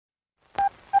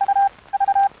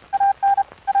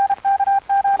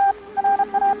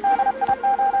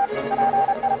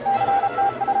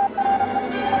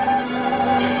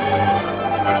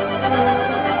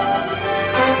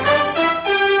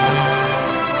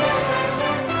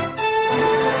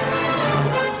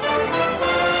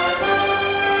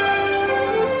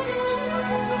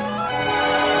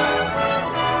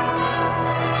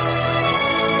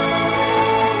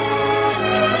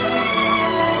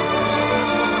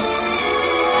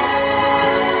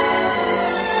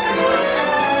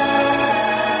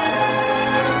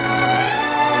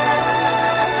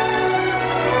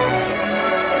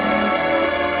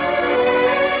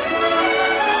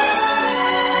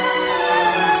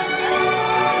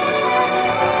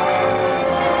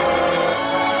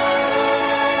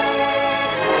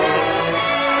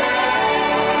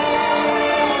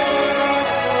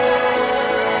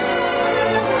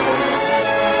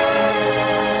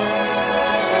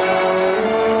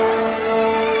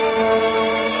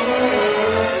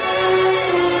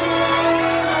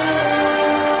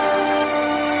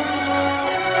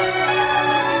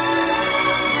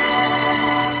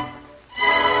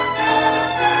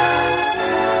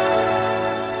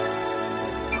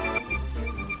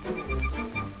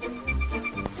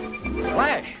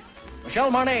Michel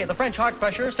Marnet, the French heart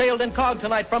crusher, sailed incog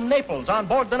tonight from Naples on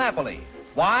board the Napoli.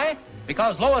 Why?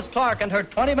 Because Lois Clark and her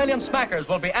 20 million smackers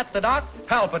will be at the dock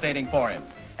palpitating for him.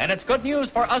 And it's good news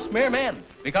for us mere men,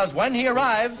 because when he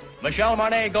arrives, Michel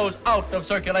Marnet goes out of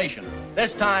circulation.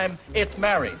 This time, it's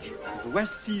marriage.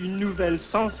 Voici une nouvelle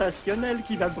sensationnelle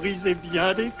qui va briser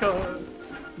bien des corps.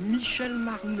 Michel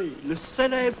Marnet, le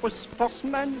célèbre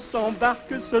sportsman,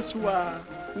 s'embarque ce soir.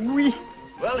 Oui.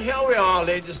 Well, here we are,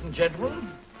 ladies and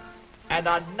gentlemen. And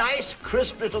a nice,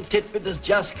 crisp little tidbit has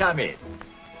just come in.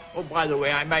 Oh, by the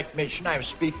way, I might mention I'm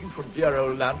speaking from dear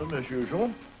old London as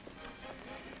usual.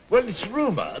 Well, it's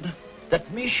rumored that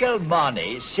Michel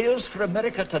Marnet sails for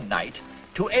America tonight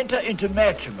to enter into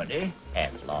matrimony,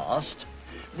 at last,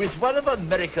 with one of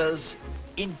America's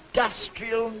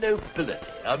industrial nobility,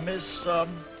 a Miss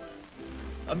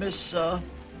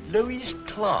Louise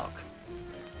Clark.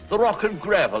 The rock and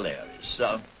gravel areas,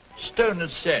 stone and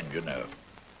sand, you know.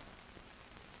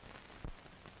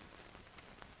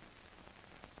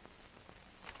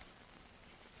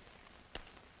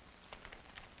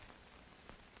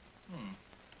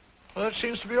 Well, that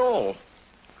seems to be all.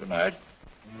 Good night.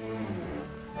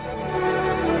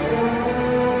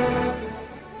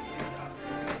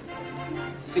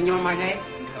 Signor Marnet?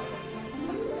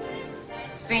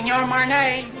 Signor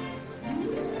Marnet?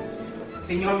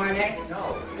 Signor Marnet?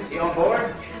 No. Is he on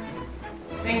board?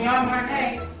 Signor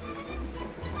Marnet?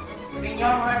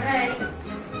 Signor Marnet?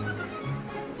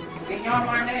 Signor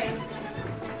Marnet?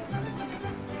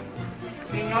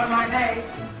 Signor Marnet?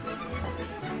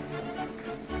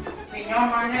 Signor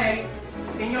Marnet?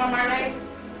 Signor Marnet?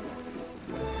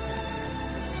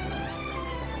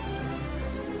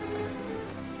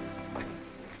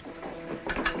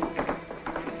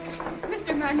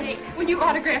 Mr. Marnet, will you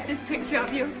autograph this picture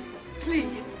of you? Please.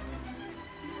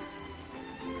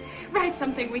 Write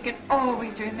something we can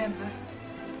always remember.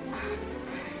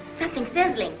 Something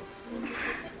sizzling.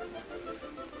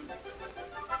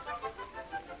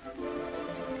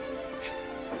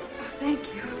 Thank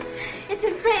you. It's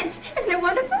in French. Isn't it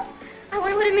wonderful? I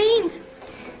wonder what it means.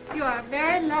 You are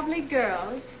very lovely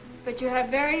girls, but you have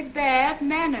very bad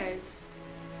manners.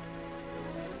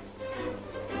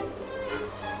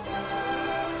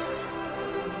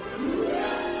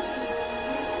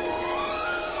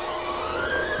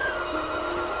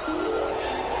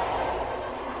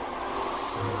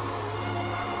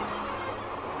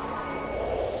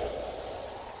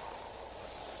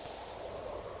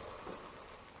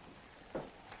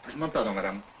 Je demande pardon,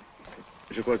 madame.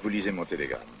 Je crois que vous lisez mon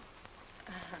télégramme.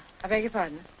 I beg your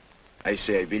pardon? I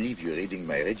say I believe you're reading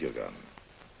my radiogram.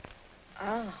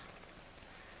 Oh.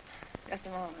 Just a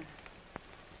moment.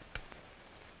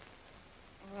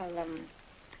 Well,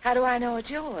 how do I know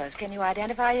it's yours? Can you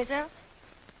identify yourself?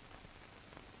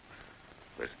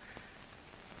 Well,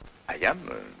 I am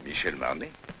Michel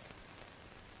Marnet.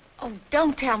 Oh,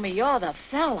 don't tell me you're the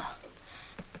fella.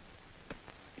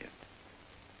 Yeah.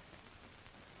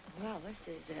 Well,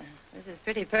 this is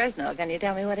pretty personal. Can you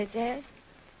tell me what it says?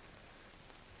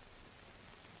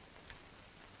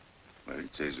 Well,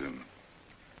 it says,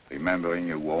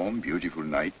 remembering a warm, beautiful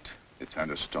night, a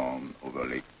thunderstorm over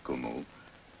Lake Como,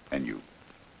 and you.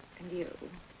 And you.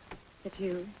 It's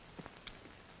you.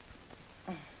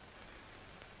 Oh.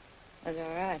 That's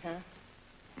all right, huh?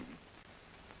 Mm-hmm.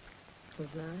 It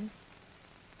was nice.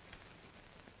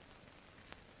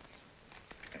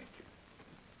 Thank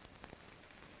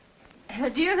you.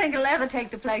 Do you think it'll ever take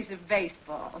the place of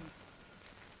baseball?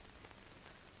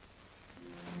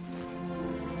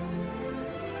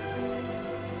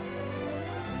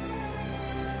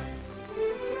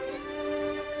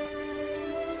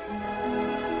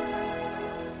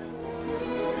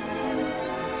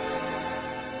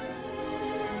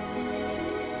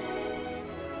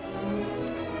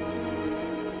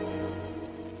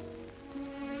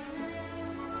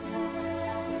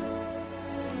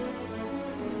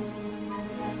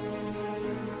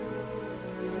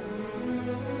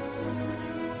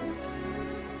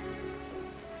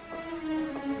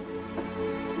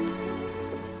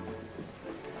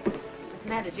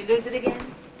 Did you lose it again?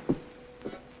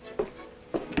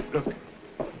 Look.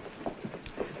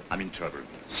 I'm in trouble.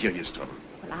 Serious trouble.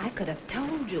 Well, I could have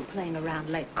told you playing around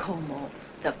Lake Como.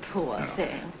 The poor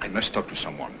thing. I must talk to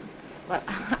someone. Well,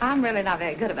 I'm really not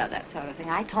very good about that sort of thing.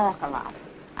 I talk a lot.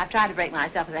 I've tried to break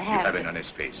myself of the habit. You have an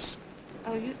honest face.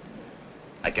 Oh, you...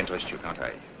 I can trust you, can't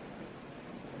I?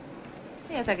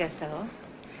 Yes, I guess so.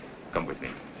 Come with me.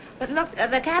 But look,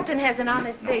 the captain has an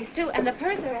honest face, too, and the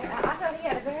purser, I thought he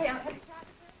had a very honest...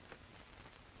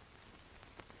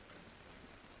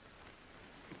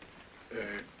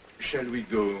 Shall we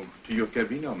go to your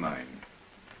cabin or mine?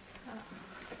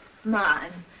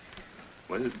 Mine.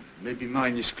 Well, maybe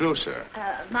mine is closer.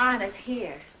 Mine is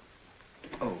here.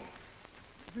 Oh.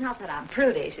 Not that I'm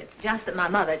prudish. It's just that my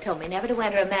mother told me never to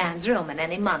enter a man's room in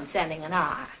any month ending in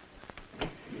R.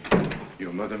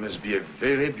 Your mother must be a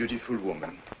very beautiful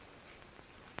woman.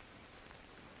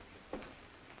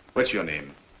 What's your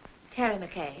name? Terry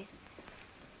McCay.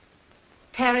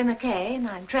 Terry McCay, and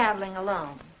I'm traveling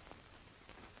alone.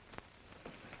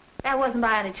 That wasn't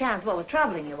by any chance what was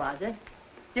troubling you, was it?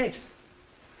 Yes.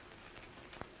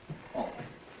 Oh,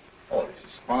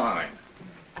 this is fine.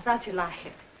 I thought you'd like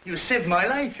it. You saved my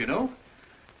life, you know.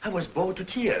 I was bored to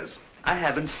tears. I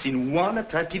haven't seen one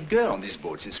attractive girl on this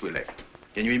boat since we left.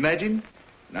 Can you imagine?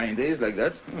 9 days like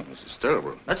that? Oh, this is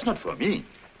terrible. That's not for me.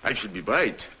 I should be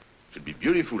bright. Should be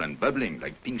beautiful and bubbling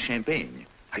like pink champagne.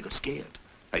 I got scared.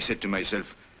 I said to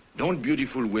myself, don't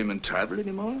beautiful women travel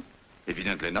anymore?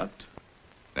 Evidently not.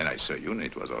 Then I saw you and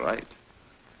it was all right.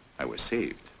 I was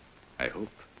saved. I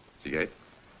hope. Cigarette?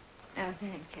 Oh,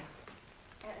 thank you.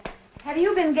 Have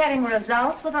you been getting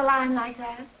results with a line like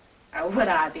that? Or would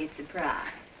I be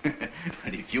surprised?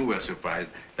 And if you were surprised,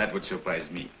 that would surprise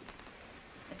me.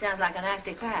 It sounds like a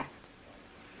nasty crack.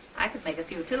 I could make a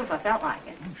few, too, if I felt like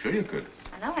it. I'm sure you could.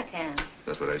 I know I can.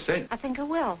 That's what I said. I think I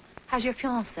will. How's your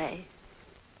fiancée?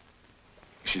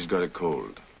 She's got a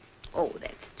cold. Oh,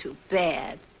 that's too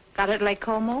bad. Got it at Lake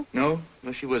Como? No,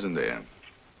 she wasn't there.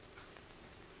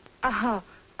 Oh,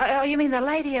 you mean the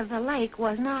lady of the lake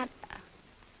was not...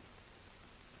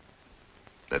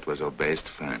 That was her best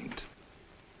friend.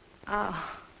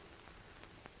 Oh.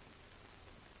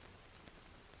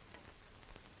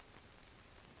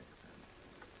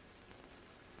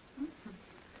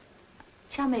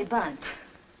 Chummy bunch.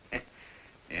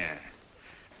 Yeah.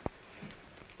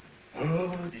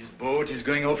 Oh, this boat is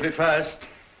going awfully fast.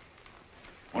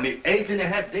 Only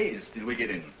 8.5 days till we get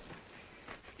in.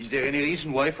 Is there any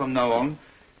reason why from now on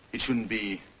it shouldn't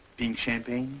be pink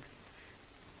champagne?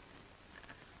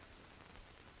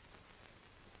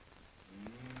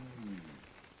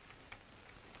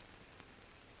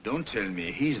 Don't tell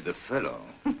me he's the fellow.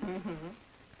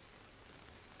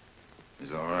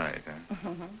 He's all right,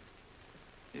 huh?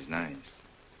 He's nice.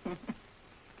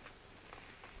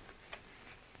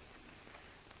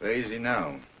 Where is he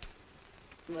now?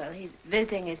 Well, he's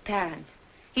visiting his parents.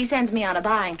 He sends me on a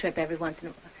buying trip every once in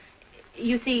a while.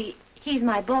 You see, he's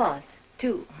my boss,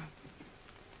 too.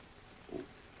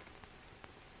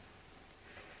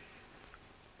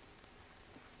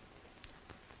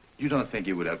 You don't think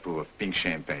he would approve of pink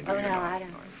champagne, do Oh, you? no, I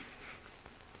don't.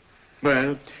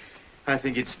 Well, I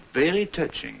think it's very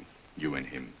touching, you and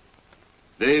him.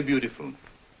 Very beautiful.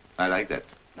 I like that.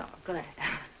 Oh, glad.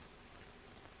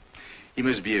 He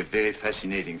must be a very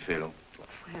fascinating fellow.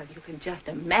 Well, you can just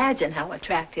imagine how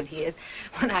attractive he is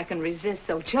when I can resist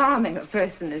so charming a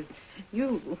person as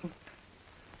you.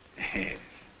 Yes.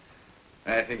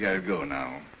 I think I'll go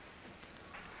now.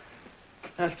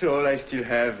 After all, I still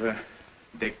have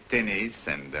deck tennis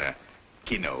and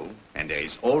keno, and there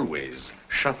is always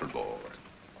shuffleboard.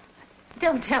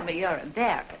 Don't tell me you're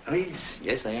embarrassed. Oh,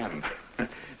 yes, I am.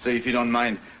 So if you don't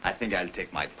mind, I think I'll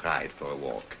take my pride for a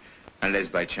walk. Unless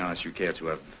by chance you care to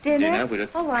have dinner with us.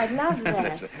 Oh, I'd love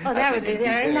that. Oh, that would be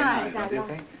very nice. I'd love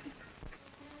it.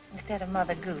 Instead of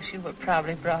Mother Goose, you were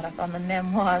probably brought up on the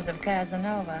memoirs of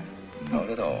Casanova. Not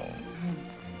at all.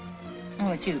 Oh,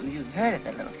 but you've heard of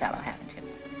the little fellow, haven't you?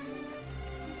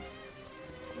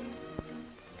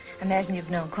 I imagine you've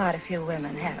known quite a few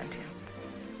women, haven't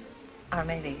you? Or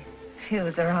maybe few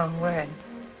is the wrong word.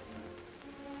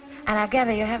 And I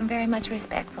gather you haven't very much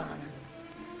respect for them.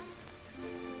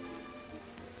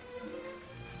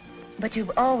 But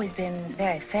you've always been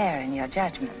very fair in your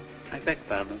judgment. I beg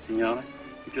pardon, Signora.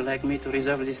 Would you like me to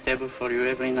reserve this table for you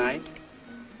every night?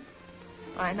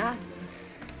 Why not?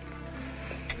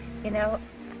 You know,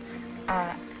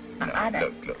 I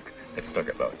don't... Look. Let's talk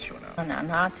about you now. Oh, no,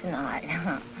 not tonight.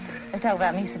 Let's talk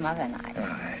about me some other night. All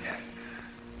right.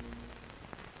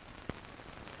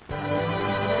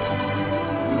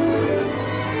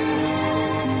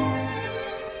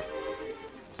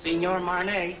 Signor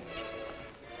Marnet.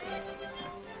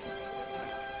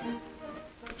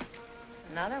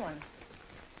 Another one.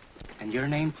 And your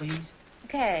name, please?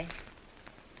 Okay.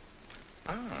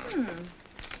 Ah.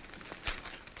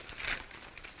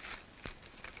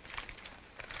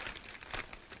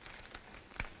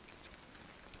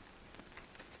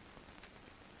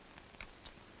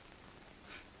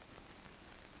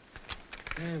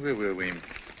 Where were we?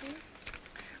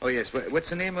 Oh, yes. What's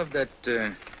the name of that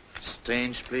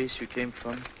strange place you came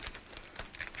from?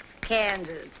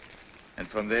 Kansas. And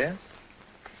from there?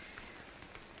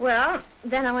 Well,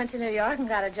 then I went to New York and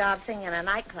got a job singing in a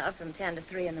nightclub from 10 to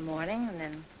 3 in the morning, and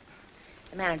then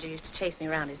the manager used to chase me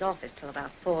around his office till about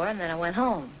 4, and then I went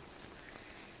home.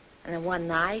 And then one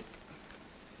night,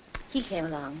 he came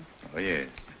along. Oh, yes.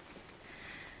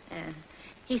 And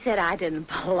he said I didn't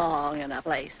belong in a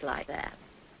place like that.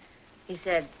 He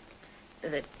said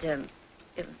that, I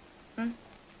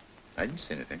didn't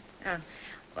say anything.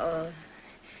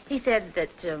 He said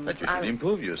that, That you should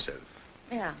improve yourself.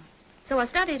 Yeah. So I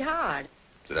studied hard.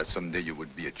 So that someday you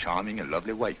would be a charming and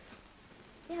lovely wife.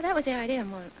 Yeah, that was the idea.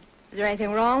 Is there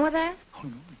anything wrong with that? Oh,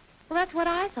 no. Well, that's what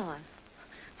I thought.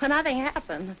 But nothing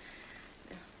happened.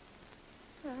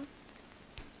 Well,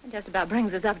 it just about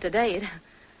brings us up to date.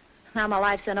 Now my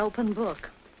life's an open book.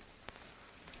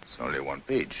 It's only one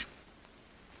page.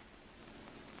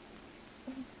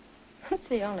 It's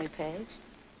the only page.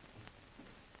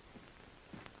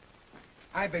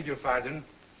 I beg your pardon.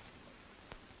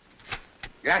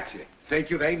 Grazie. Thank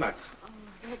you very much. Oh,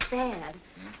 that's bad.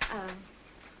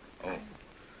 Oh.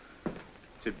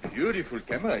 It's a beautiful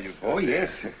camera you've got. Oh,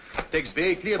 yes. Takes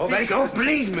very clear Oh, very pictures. good.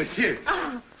 Please, monsieur.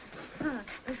 Oh.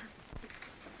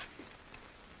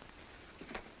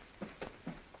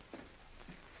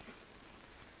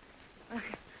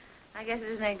 I guess it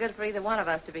isn't any good for either one of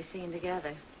us to be seen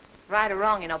together. Right or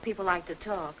wrong, you know, people like to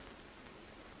talk.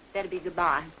 Better be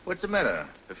goodbye. What's the matter?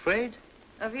 Afraid?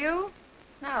 Of you?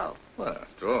 No. Well,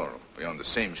 after all, we're on the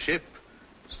same ship.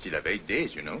 Still have 8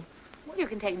 days, you know. Well, you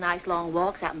can take nice long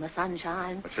walks out in the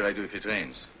sunshine. What shall I do if it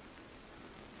rains?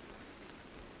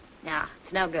 Nah,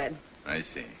 it's no good. I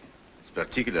see. It's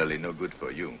particularly no good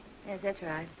for you. Yes, that's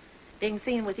right. Being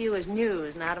seen with you is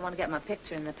news, and I don't want to get my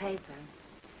picture in the paper.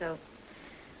 So,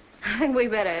 I think we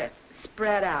better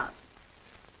spread out.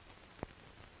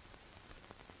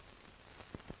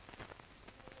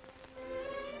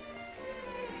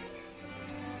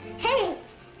 Hey,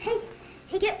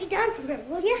 get me down from here,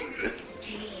 will you?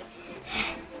 Gee,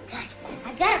 gosh,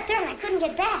 I got up there and I couldn't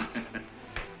get back.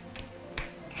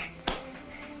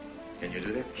 Can you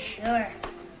do that? Sure.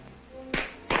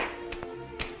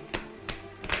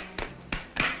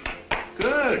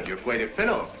 Good. You're quite a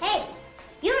fellow. Hey,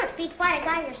 you must be quite a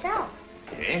guy yourself.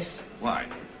 Yes? Why?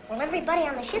 Well, everybody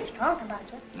on the ship's talking about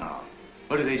you. No.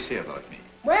 What do they say about me?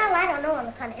 Well, I don't know on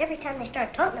the kind of every time they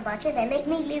start talking about you, they make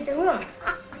me leave the room.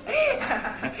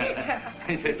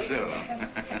 Is that so?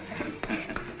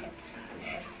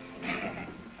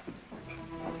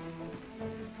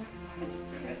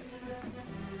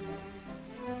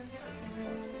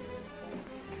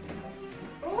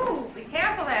 Ooh, be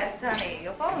careful there, Sonny.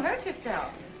 You'll fall and hurt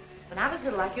yourself. When I was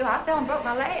little like you, I fell and broke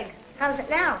my leg. How's it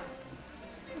now?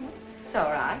 It's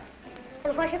all right.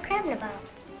 Well, what are you crabbing about?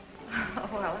 Oh,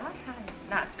 well, I'm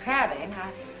not crabbing.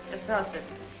 I just thought that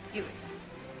you...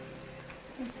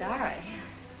 I'm sorry.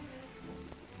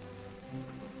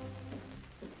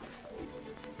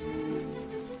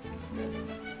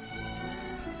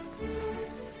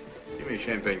 Give me a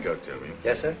champagne cocktail, will you?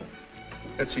 Yes, sir.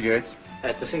 Got cigarettes?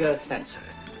 At the cigarette stand, sir.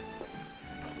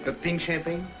 Got pink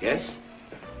champagne? Yes?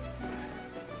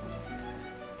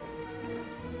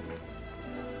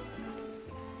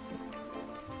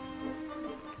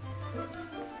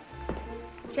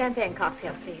 Champagne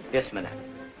cocktail, please. Yes, madam.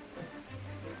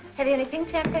 Have you any pink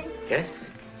champagne? Yes?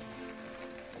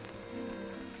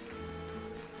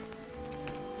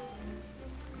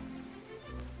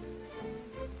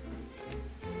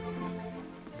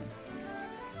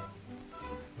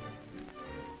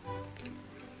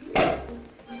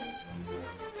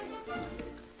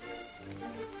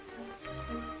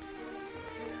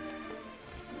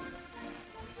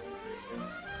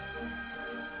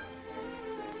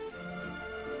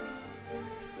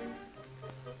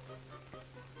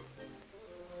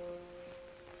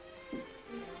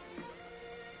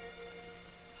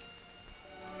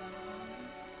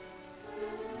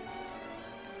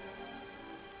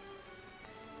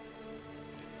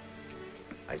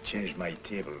 I changed my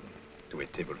table to a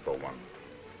table for one.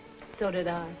 So did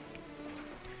I.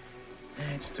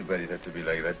 It's too bad it had to be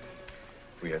like that.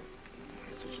 We had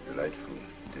such a delightful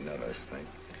dinner last night.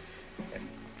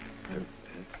 And,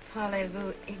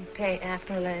 Parlez-vous épais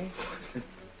afterlay?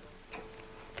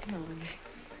 Come on.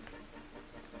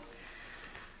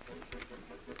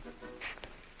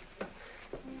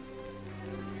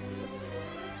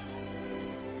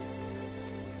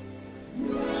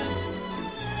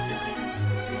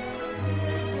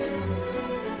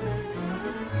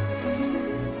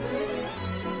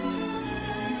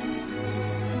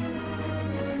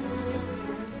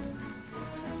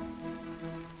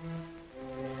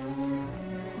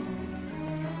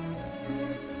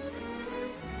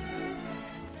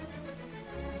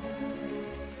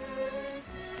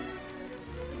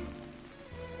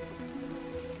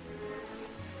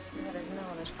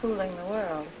 is fooling the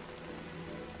world.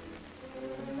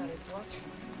 Everybody's watching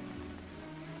us.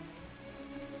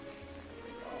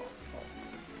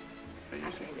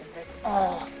 I say this is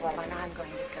awful, and I'm going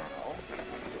to go.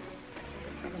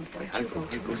 Don't you go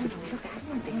too soon. Look, I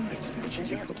don't think it's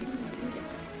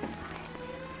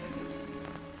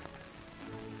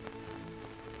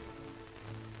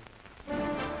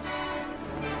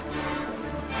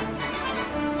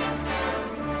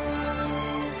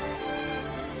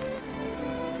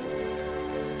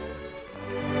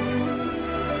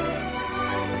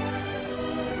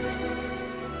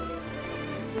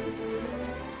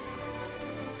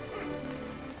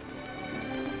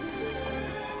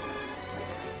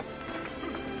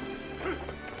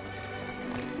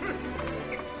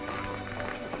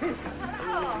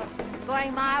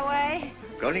going my way?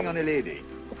 Calling on a lady.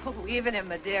 Oh, even in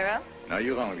Madeira? No,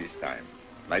 you're wrong this time.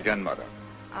 My grandmother.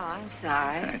 Oh, I'm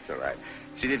sorry. It's all right.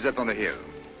 She lives up on the hill.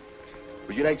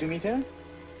 Would you like to meet her?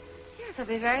 Yes, I'll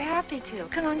be very happy to.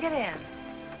 Come on, get in.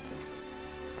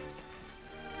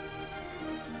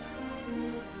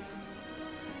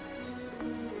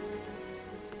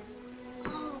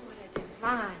 Oh, what a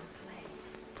divine place.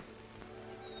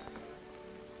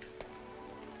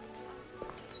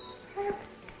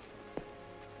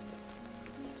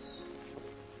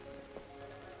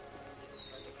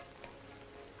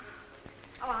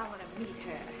 Oh, I want to meet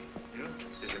her.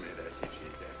 Just a minute, I'll see if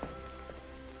she's there.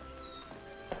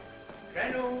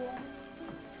 Hello.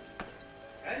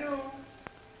 Hello.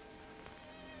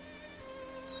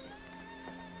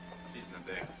 She's not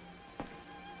there.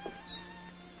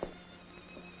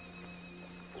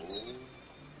 Oh.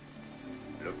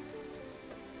 Look.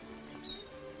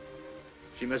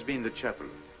 She must be in the chapel.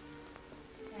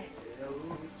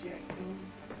 Hello, Jackie.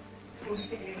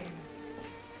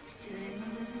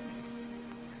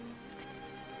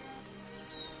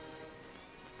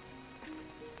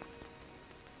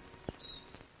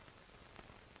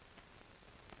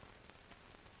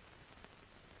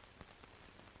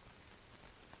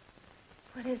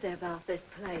 What is there about this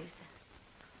place?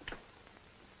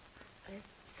 There's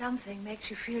something makes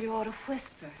you feel you ought to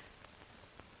whisper.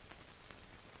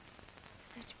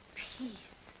 Such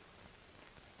peace.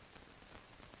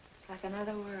 It's like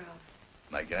another world.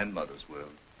 My grandmother's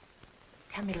world.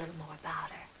 Tell me a little more about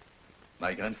her.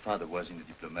 My grandfather was in the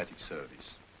diplomatic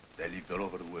service. They lived all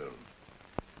over the world.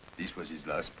 This was his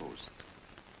last post.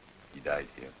 He died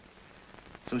here.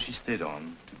 So she stayed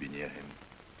on to be near him.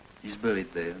 He's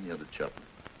buried there near the chapel.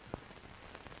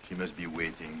 She must be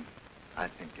waiting, I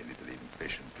think a little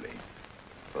impatiently,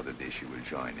 for the day she will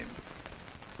join him.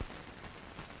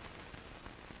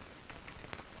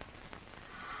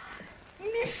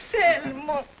 Michel,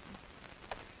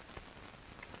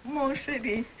 mon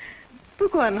chéri,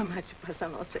 pourquoi ne m'as-tu pas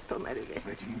annoncé ton arrivée?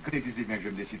 Tu me connais, tu sais bien que je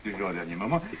me décide toujours au dernier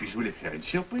moment, et puis je voulais faire une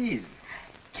surprise.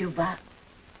 Tu vas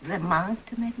vraiment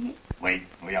te marier? Oui,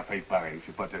 enfin, il paraît, je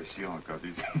suis pas très sûr encore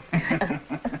du tout.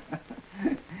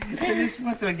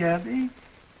 Laisse-moi te regarder.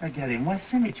 Regardez-moi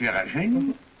ça, mais tu es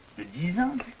rajeuni. De 10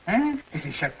 ans, hein? Et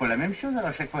c'est chaque fois la même chose,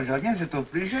 alors chaque fois que je reviens, je trouve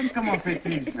plus jeune. Comment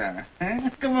fais-tu, ça?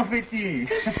 Hein? Comment fais-tu?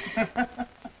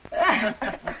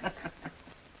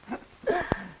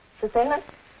 C'est elle?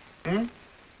 Hmm?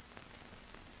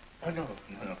 Oh, non.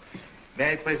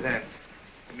 May I present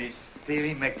Miss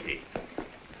Irene McCarey.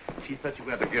 She thought you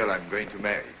were the girl I'm going to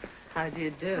marry. How do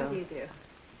you do? How do you do?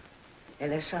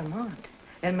 Elle est charmante.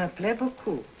 Elle me plaît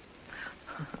beaucoup.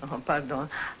 Oh, pardon.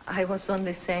 I was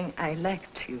only saying I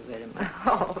liked you very much.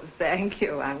 Oh, thank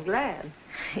you. I'm glad.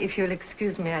 If you'll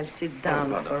excuse me, I'll sit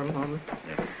down pardon. for a moment.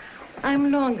 Yeah.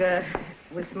 I'm longer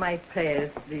with my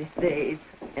prayers these days,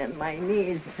 and my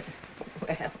knees,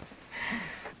 well,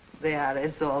 they are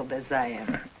as old as I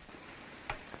am.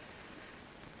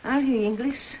 Are you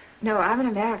English? No, I'm an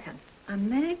American.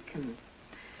 American?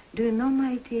 Do you know,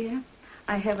 my dear,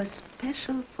 I have a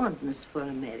special fondness for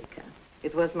America.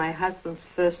 It was my husband's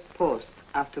first post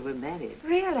after we married.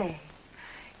 Really?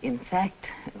 In fact,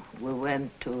 we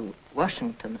went to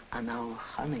Washington on our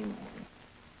honeymoon.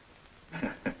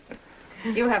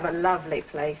 You have a lovely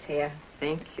place here.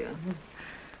 Thank you.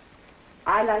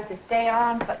 I'd like to stay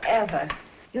on forever.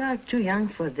 You are too young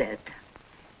for that.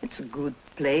 It's a good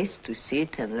place to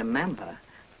sit and remember,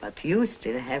 but you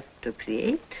still have to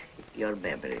create your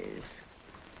memories.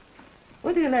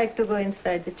 Would you like to go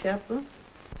inside the chapel?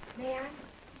 May I?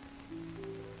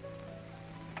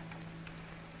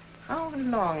 How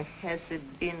long has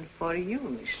it been for you,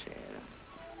 Michel?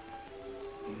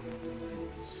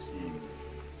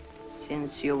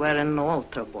 Since you were an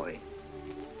altar boy.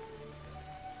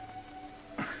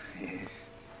 Yes.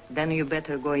 Then you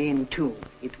better go in, too.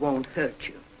 It won't hurt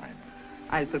you. I know.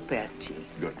 I'll prepare tea.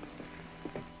 Good.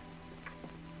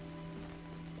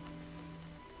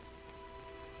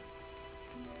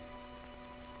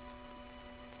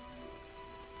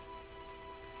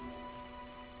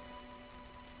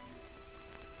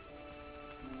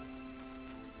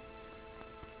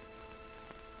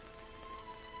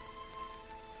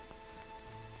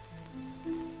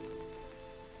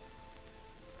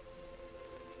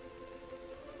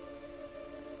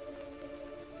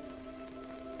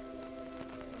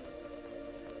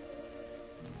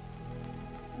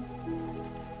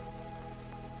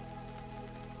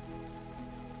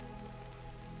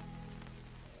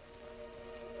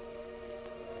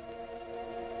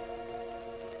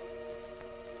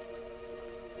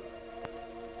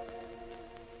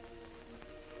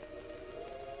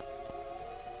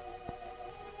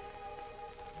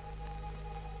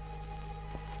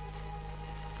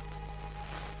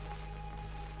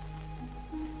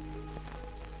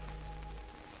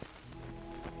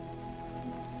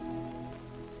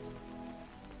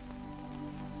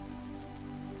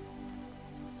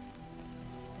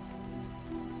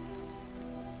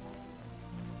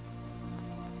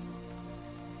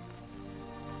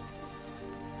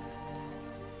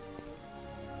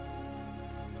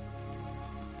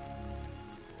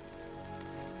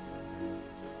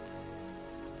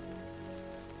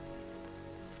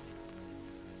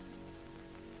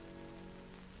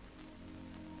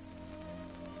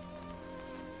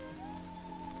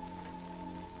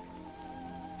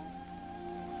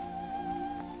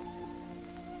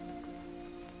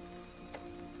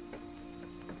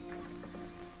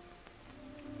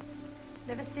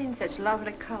 Never seen such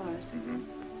lovely colors.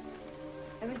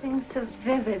 Everything's so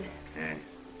vivid. Yes.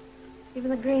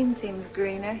 Even the green seems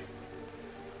greener.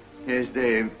 Yes,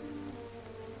 they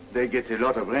get a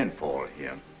lot of rainfall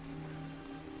here.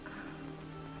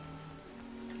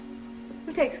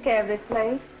 Who takes care of this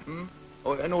place?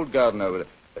 Oh, an old gardener over there.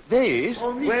 There he is.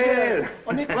 Oh, Michel, Well,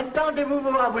 on est content de vous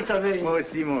voir, vous savez. moi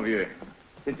aussi, mon vieux.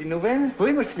 C'est une nouvelle?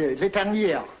 Oui, monsieur, les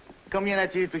dernières. Combien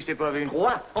a-t-il depuis que je t'ai pas vu?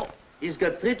 3. Oh, he's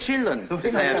got 3 children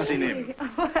since I have seen him.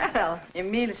 Well,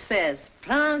 Emile says,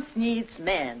 France needs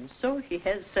men, so he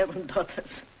has 7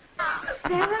 daughters.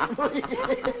 7?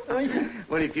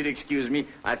 Well, if you'll excuse me,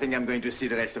 I think I'm going to see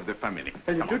the rest of the family.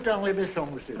 Elle est toute en rémission,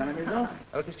 monsieur. Dans la maison?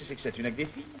 Alors, qu'est-ce que c'est que ça? Tu n'as que des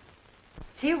filles?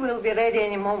 Tea will be ready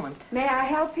any moment. May I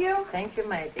help you? Thank you,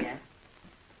 my dear.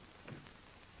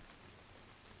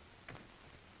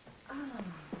 Oh,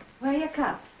 where are your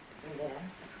cups? There.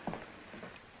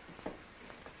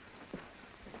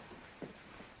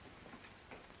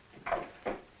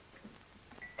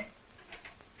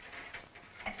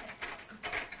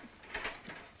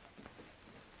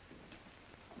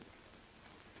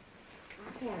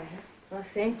 Oh,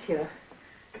 thank you.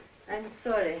 I'm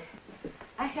sorry.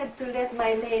 I had to let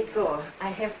my maid go. I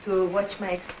have to watch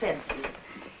my expenses.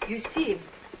 You see,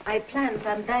 I planned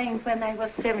on dying when I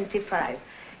was 75,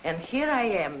 and here I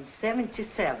am,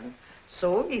 77.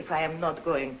 So if I am not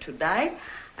going to die,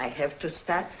 I have to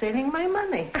start saving my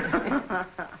money.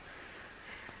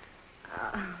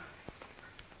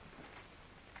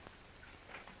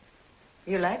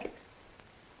 You like it?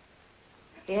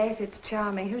 Yes, it's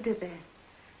charming. Who did that?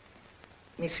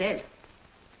 Michel.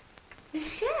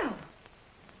 Michelle.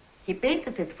 He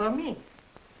painted it for me.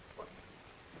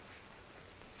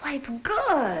 Why, it's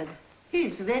good.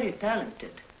 He's very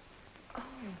talented. Oh,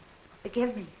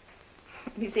 forgive me.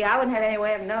 You see, I wouldn't have any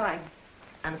way of knowing.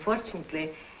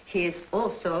 Unfortunately, he is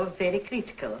also very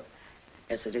critical.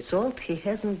 As a result, he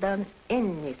hasn't done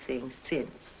anything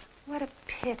since. What a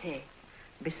pity.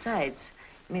 Besides,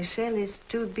 Michel is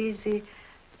too busy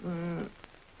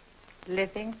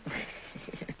Living?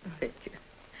 Thank you.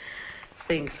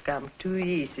 Things come too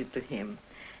easy to him,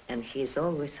 and he is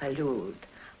always allured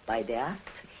by the art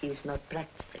he is not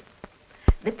practicing,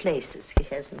 the places he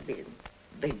hasn't been,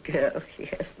 the girl he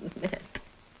hasn't met.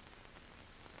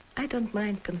 I don't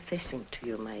mind confessing to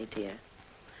you, my dear,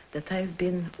 that I've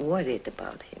been worried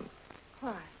about him.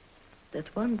 Why?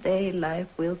 That one day life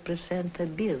will present a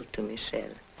bill to Michel,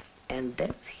 and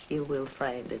that he will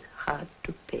find it hard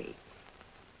to pay.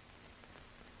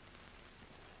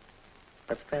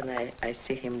 But when I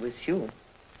see him with you,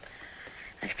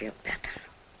 I feel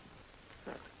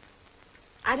better.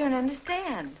 I don't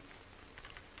understand.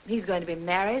 He's going to be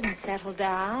married and settled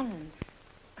down, and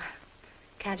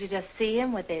can't you just see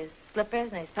him with his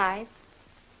slippers and his pipe?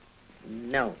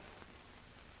 No.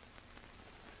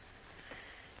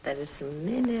 There is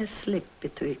many a slip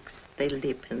betwixt the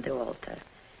lip and the altar,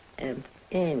 and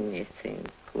anything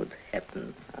could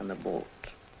happen on a boat.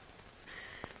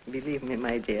 Believe me,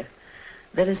 my dear,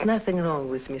 there is nothing wrong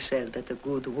with Michel that a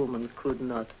good woman could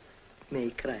not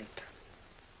make right.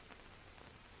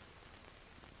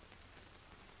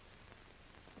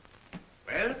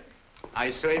 Well,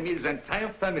 I saw Emile's entire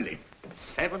family.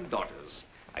 7 daughters.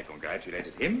 I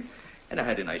congratulated him, and I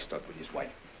had a nice talk with his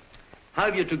wife. How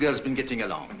have you two girls been getting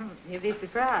along? You'd be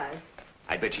surprised.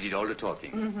 I bet she did all the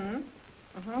talking.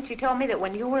 She told me that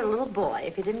when you were a little boy,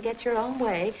 if you didn't get your own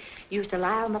way, you used to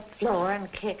lie on the floor and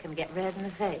kick and get red in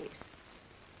the face.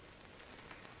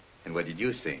 And what did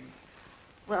you sing?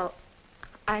 Well,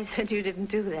 I said you didn't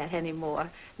do that anymore.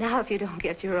 Now, if you don't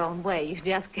get your own way, you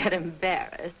just get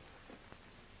embarrassed.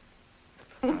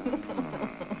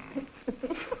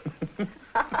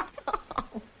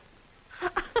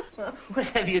 What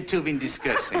have you two been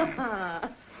discussing?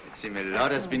 It seems a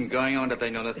lot has been going on that I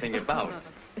know nothing about.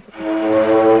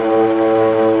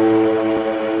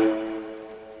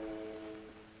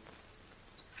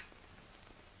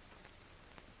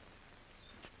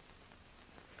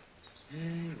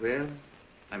 Well,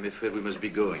 I'm afraid we must be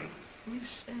going.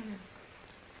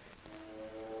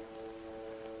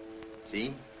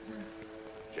 See?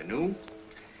 Janou,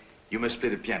 you must play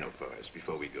the piano for us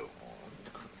before we go.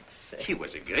 She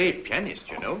was a great pianist,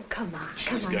 you know. Come on,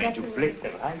 She's going to play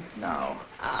right now.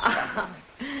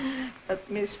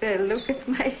 But, Michel, look at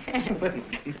my hand.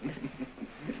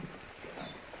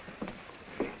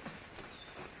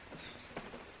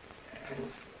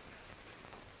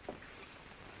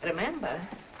 Remember,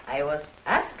 I was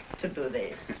asked to do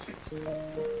this.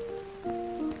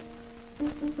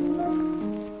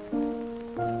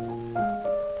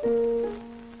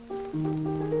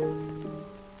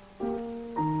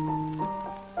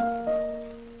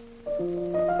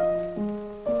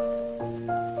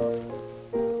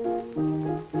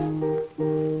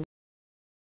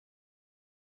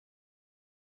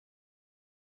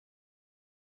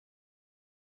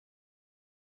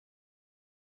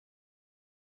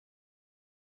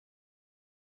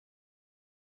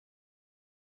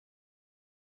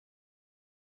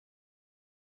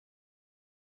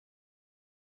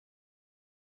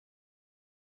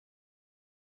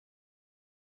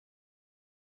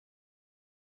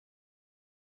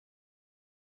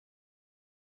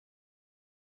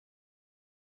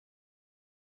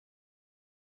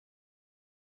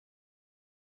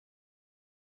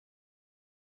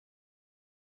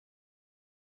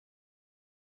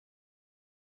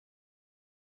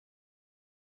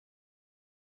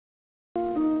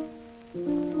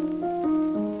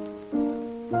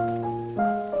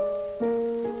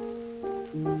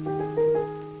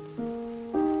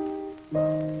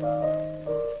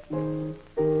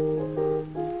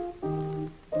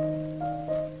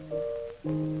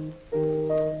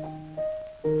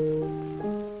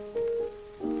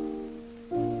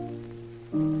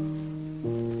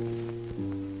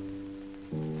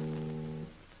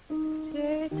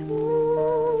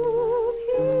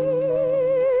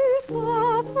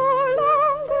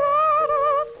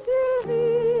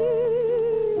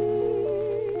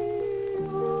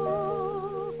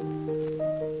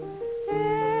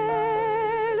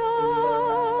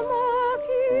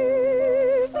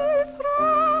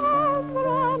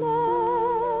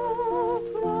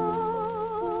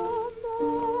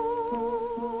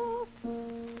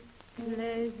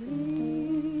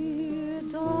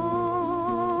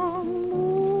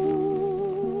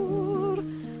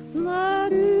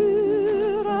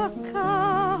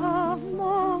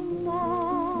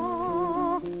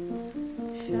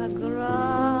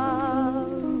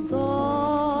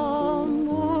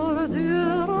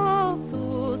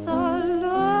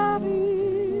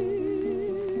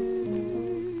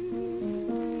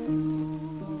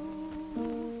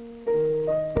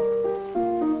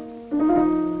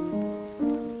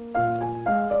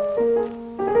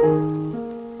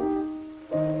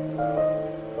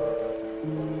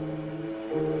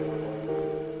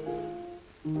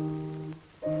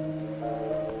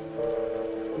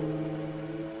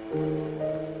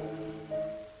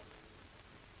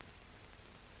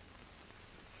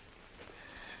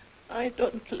 I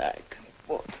don't like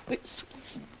both whistles.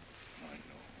 I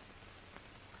know.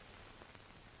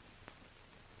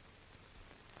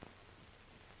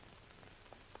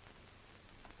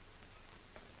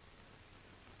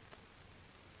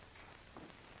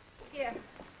 Here.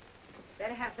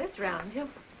 Better have this round you.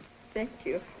 Thank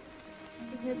you.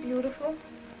 Isn't it beautiful?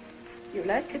 You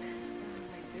like it?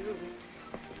 I do.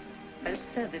 I'll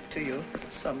send it to you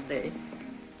someday.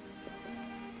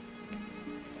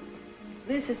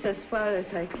 This is as far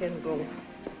as I can go.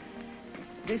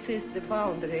 This is the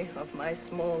boundary of my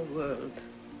small world.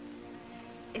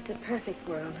 It's a perfect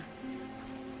world.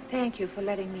 Thank you for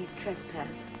letting me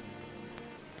trespass.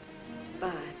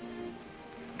 Bye.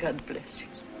 God bless you.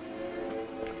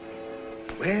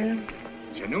 Well,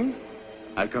 Janou,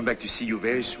 I'll come back to see you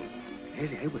very soon.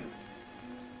 Really, I will.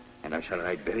 And I shall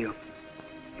write very often.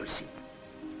 You'll see.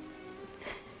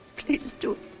 Please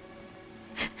do.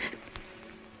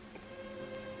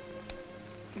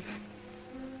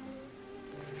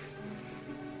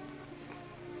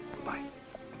 Goodbye.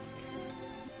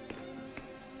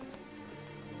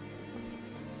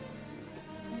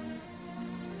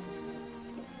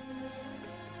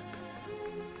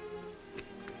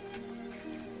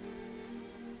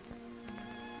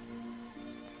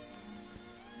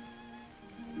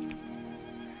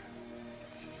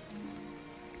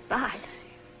 Bye.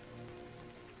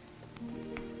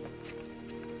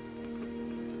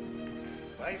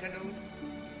 Bye, Janou.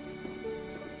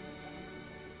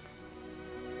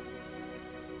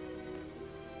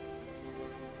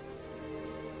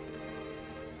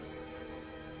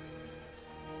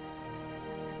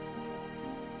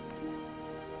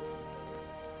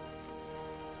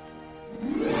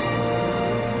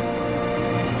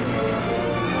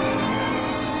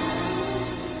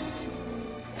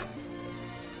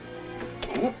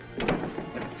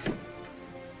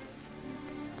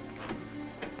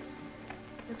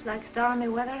 Looks like stormy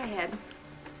weather ahead.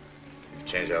 We've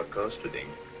changed our course today.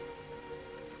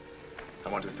 I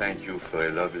want to thank you for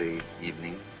a lovely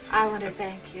evening. I want to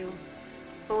thank you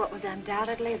for what was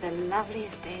undoubtedly the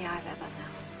loveliest day I've ever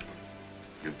known.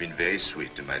 You've been very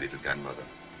sweet to my little grandmother.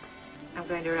 I'm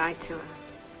going to write to her.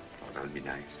 Oh, that'll be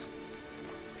nice.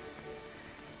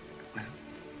 Well,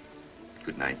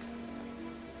 good night.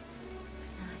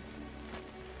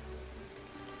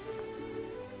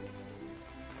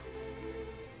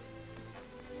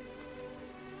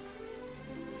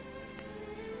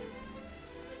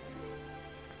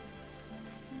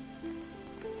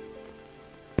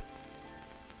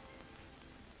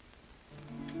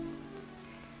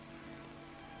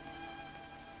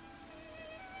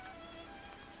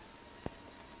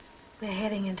 We're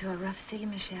heading into a rough sea,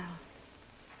 Michelle.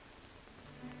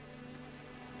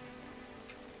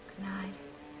 Good night.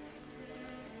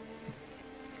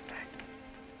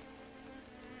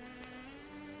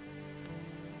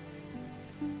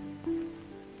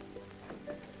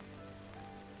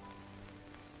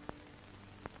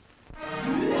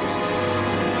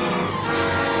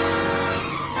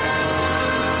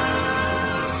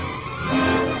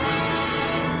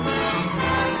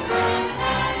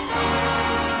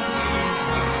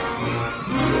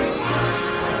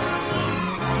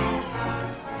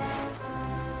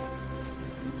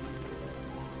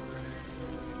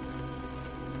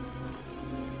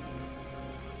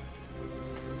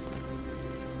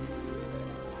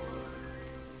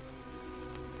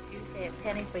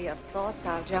 Penny for your thoughts,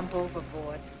 I'll jump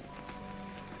overboard.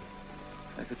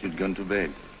 I thought you'd gone to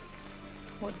bed.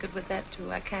 What good would that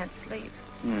do? I can't sleep.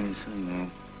 Yes, I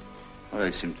know. All I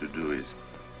seem to do is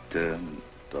turn,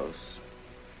 toss.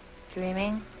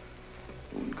 Dreaming?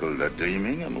 I wouldn't call that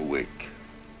dreaming. I'm awake.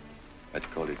 I'd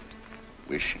call it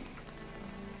wishing.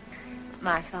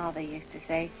 My father used to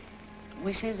say,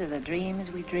 wishes are the dreams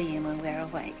we dream when we're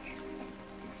awake.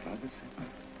 Your father said?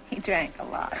 He drank a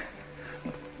lot.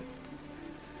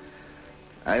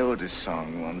 I wrote a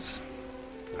song once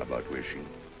about wishing.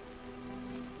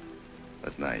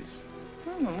 That's nice.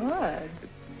 What?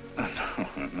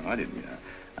 No, I didn't mean that.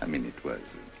 I mean, it was.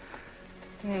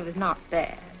 It was not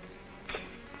bad.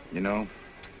 You know,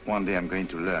 one day I'm going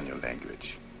to learn your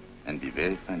language. And be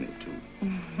very funny, too.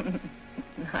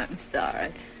 I'm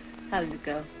sorry. How did it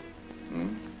go?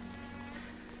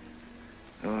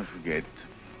 Oh, I forget.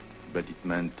 But it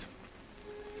meant,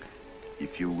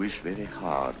 if you wish very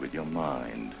hard with your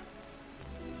mind,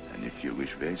 and if you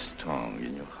wish very strong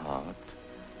in your heart,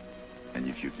 and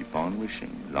if you keep on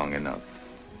wishing long enough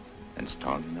and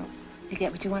strong enough. You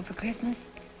get what you want for Christmas?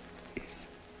 Yes.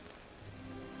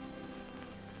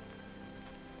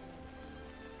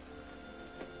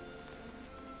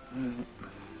 Well,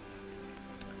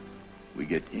 we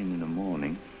get in the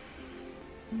morning.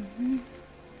 Mm-hmm.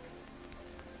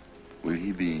 Will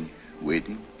he be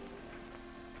waiting?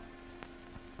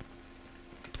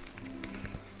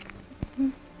 Mm-hmm.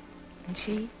 And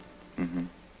she? Mm-hmm.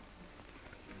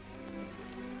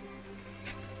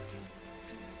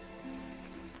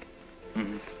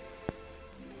 Mm-hmm.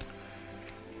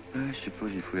 I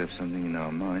suppose if we have something in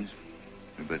our minds,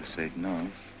 we better say it now.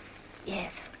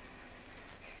 Yes.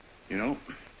 You know,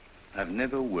 I've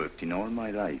never worked in all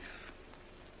my life.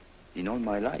 In all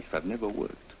my life, I've never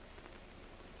worked.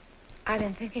 I've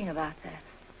been thinking about that.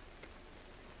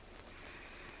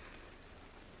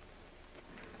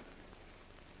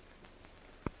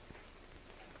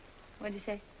 What'd you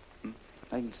say?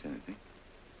 I didn't say anything.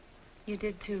 You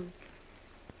did too.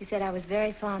 You said I was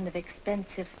very fond of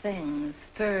expensive things,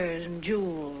 furs and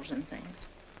jewels and things.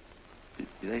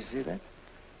 Did I say that?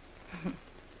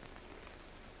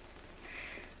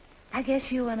 I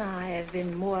guess you and I have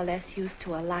been more or less used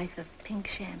to a life of pink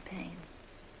champagne.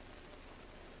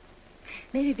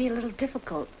 Maybe be a little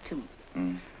difficult to...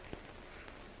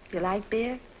 You like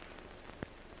beer?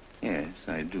 Yes,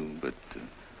 I do, but...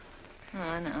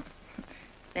 Oh, no.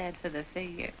 It's bad for the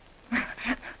figure.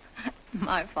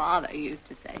 My father used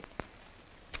to say,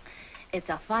 it's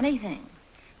a funny thing,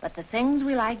 but the things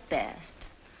we like best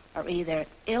are either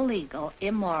illegal,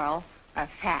 immoral, or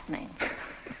fattening.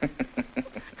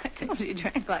 I told you he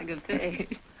drank like a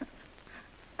pig.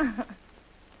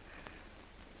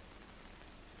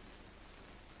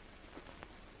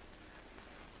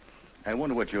 I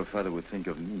wonder what your father would think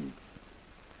of me.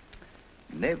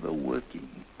 Never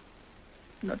working.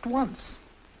 Not once.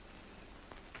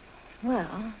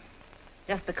 Well,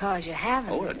 just because you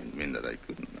haven't. Oh, I didn't mean that I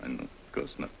couldn't. I know, of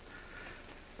course not.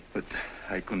 But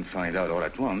I couldn't find out all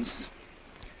at once.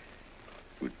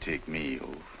 It would take me,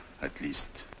 at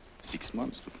least 6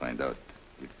 months to find out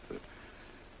if...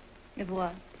 If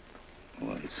what?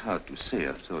 Well, it's hard to say.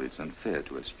 After all, it's unfair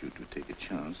to ask you to take a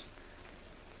chance.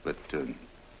 But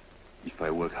if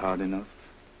I work hard enough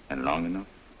and long enough,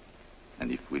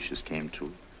 and if wishes came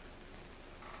true,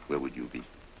 where would you be?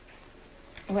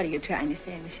 What are you trying to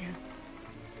say, Michel?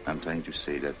 I'm trying to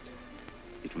say that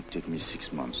it would take me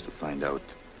 6 months to find out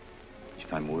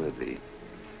if I'm worthy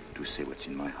to say what's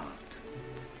in my heart.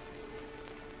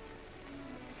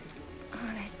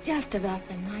 Oh, that's just about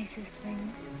the nicest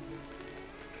thing.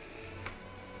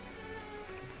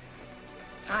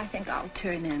 I think I'll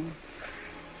turn in.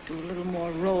 Do a little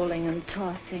more rolling and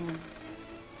tossing.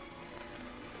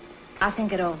 I'll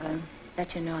think it over and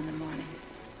let you know in the morning.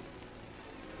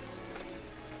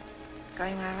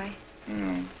 Going my way?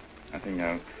 No, I think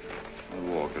I'll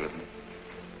walk a little.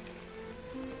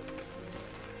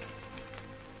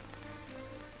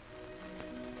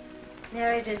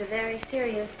 Marriage is a very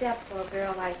serious step for a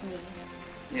girl like me.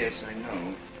 Yes, I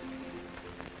know.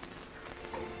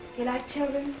 You like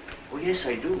children? Oh, yes,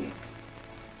 I do.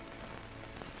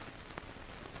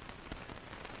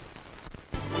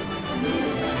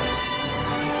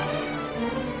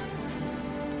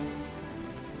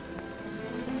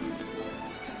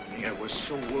 I was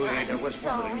so worried. I was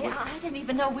sorry. I didn't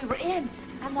even know we were in.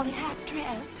 I'm only half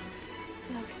dressed.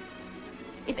 Look,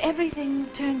 if everything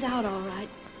turns out all right,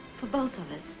 for both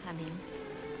of us, I mean,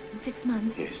 in 6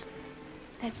 months. Yes.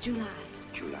 That's July.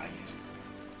 July, yes.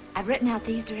 I've written out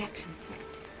these directions.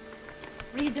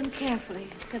 Read them carefully,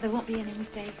 so there won't be any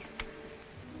mistake.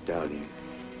 Darling,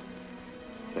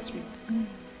 that's me.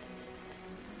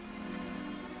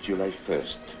 July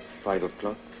 1st, 5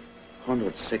 o'clock,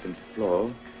 102nd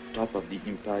floor, top of the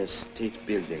Empire State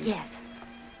Building. Yes.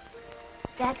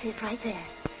 That's it right there.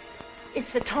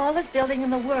 It's the tallest building in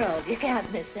the world. You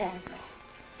can't miss that.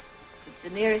 It's the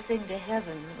nearest thing to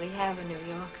heaven we have in New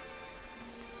York.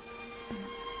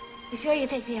 You sure you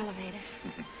take the elevator?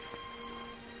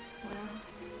 Well,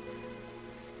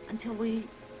 until we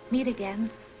meet again,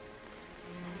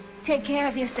 take care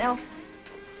of yourself.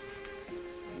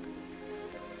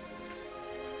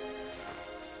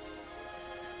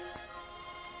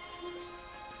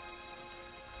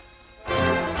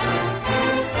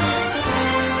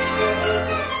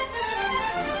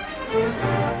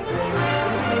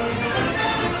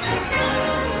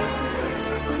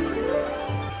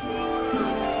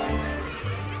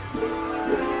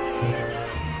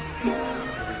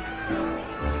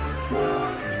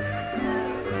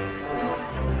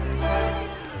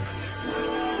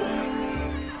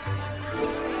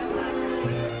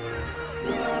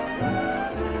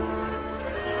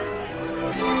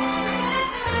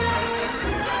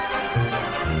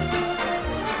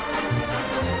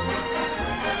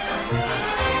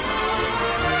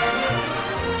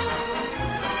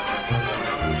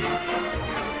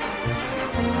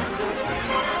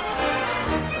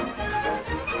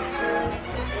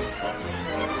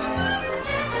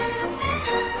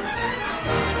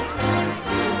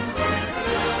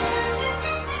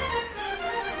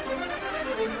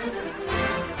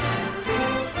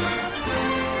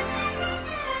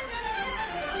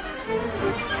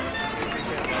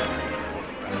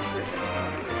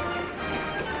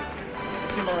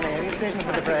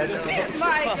 For the bread.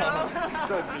 Michael.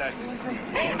 So glad to see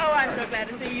you. Oh, I'm so glad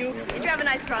to see you. Did you have a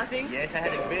nice crossing? Yes, I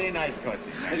had a very nice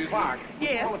crossing. Miss Clark,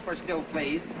 Yes. call it for still,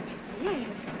 please. Yes.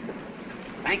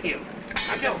 Thank you.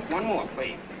 Now, just one more,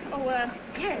 please. Oh,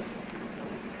 yes.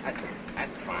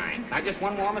 That's fine. Now, just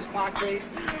one more, Miss Clark, please.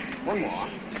 One more.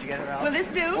 Did you get it out? Will this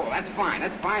do? Oh, that's fine.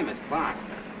 That's fine, Miss Clark.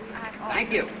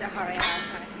 Thank you. Sorry,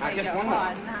 Now, just one more.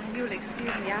 Now, you'll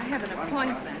excuse me. I have an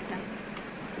appointment.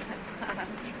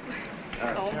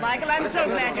 Oh, Michael, I'm so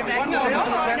glad you're back.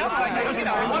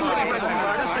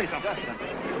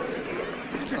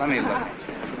 Let me look.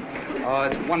 Oh,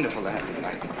 it's wonderful to have you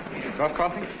tonight. Golf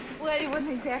crossing? Well, you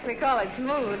wouldn't exactly call it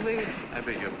smooth. I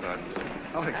beg your pardon, sir.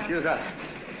 Oh, excuse us.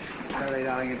 Sorry,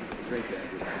 darling, it's great to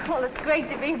have you. Well, it's great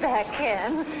to be back,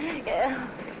 Ken. Yeah.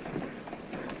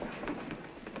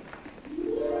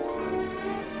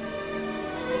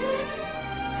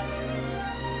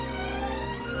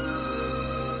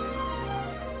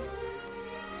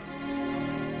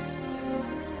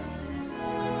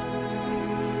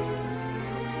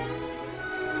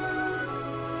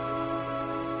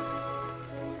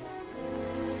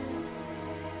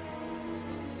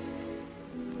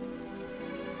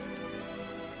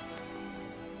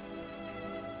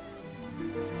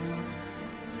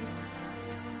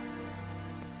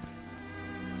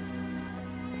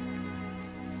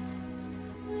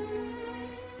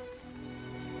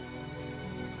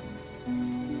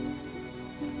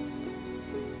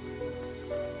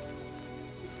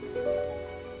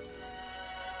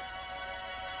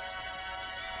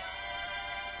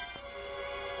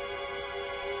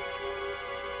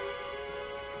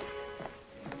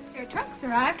 Your truck's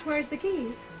arrived. Where's the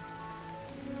keys?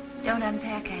 Don't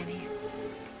unpack, Annie.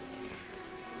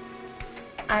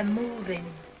 I'm moving.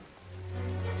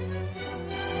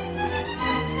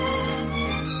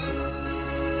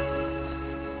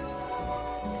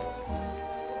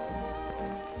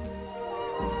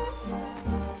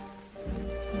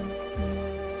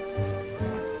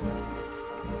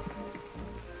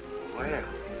 Well,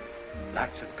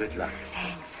 lots of good luck.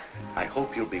 Thanks. I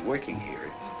hope you'll be working here.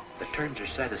 The terms are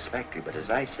satisfactory, but as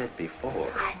I said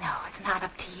before... I know. It's not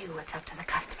up to you. It's up to the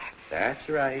customer. That's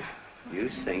right. You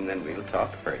sing, then we'll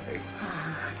talk further.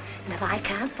 And if I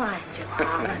can't find you,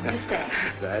 I'll understand.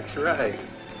 That's right.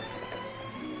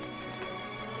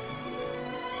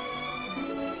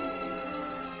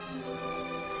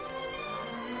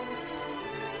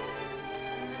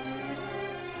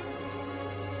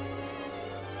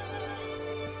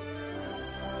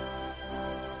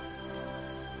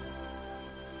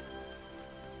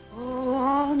 Go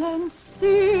on and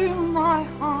sing, my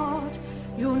heart.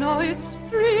 You know it's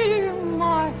free,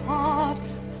 my heart.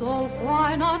 So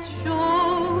why not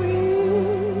show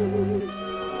it?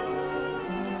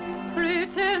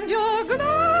 Pretend you're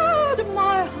glad,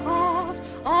 my heart.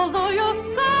 Although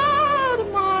you're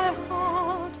sad, my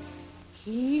heart.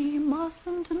 He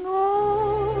mustn't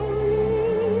know it.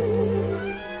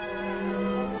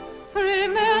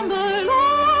 Remember,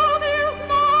 love is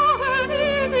not an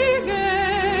easy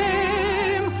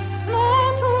game. No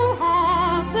two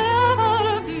hearts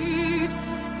ever beat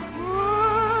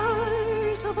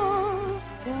quite the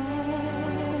same.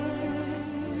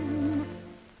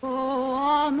 Go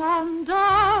on and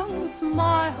dance,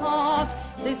 my heart.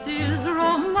 This is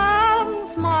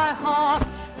romance, my heart.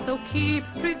 So keep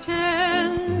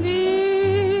pretending.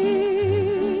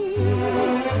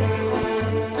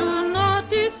 Do not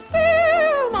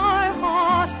despair, my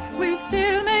heart. We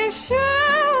still may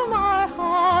share, my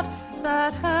heart,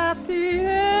 that happy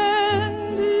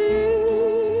ending.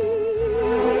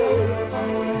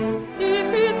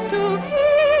 If it's to be,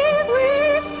 we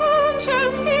soon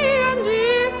shall see, and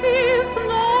if it's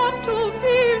not to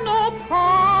be, no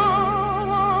power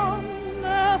on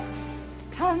earth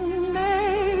can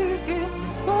make it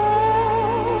so.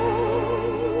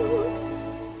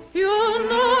 You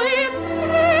know it's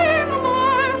in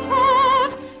my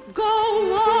heart. Go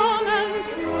on and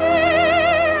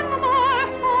sing, my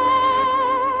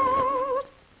heart.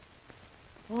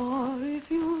 Or if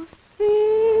you sing,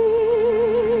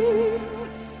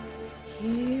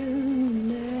 he'll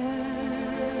never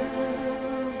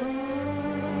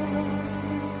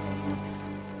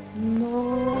know.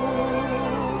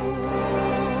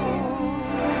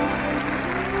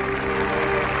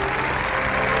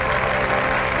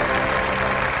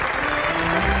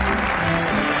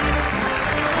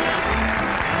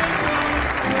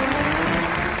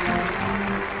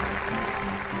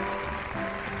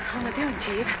 How am I doing,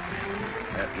 Chief?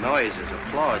 That noise is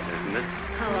applause, isn't it?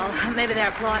 Oh, well, maybe they're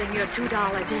applauding your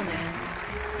 $2 dinner.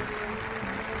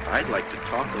 I'd like to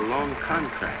talk a long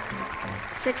contract.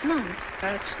 6 months.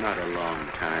 That's not a long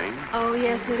time. Oh,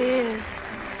 yes, it is.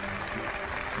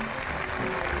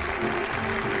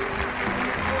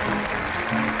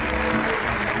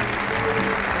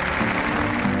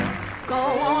 Go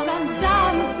on and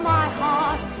dance, my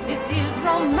heart. This is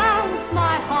romance,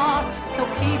 my heart. So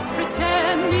keep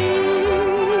pretending.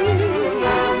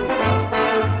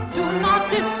 Do not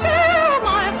despair,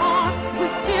 my heart. We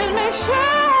still may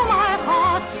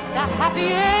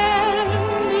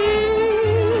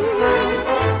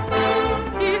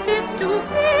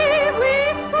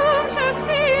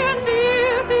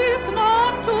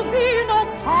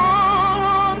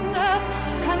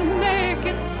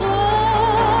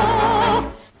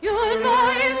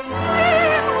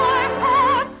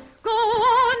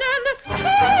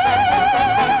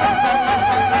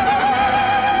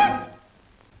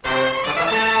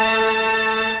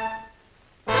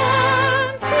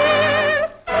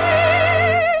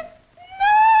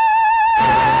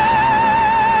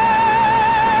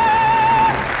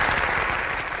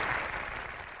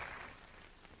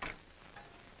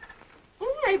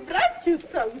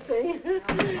something?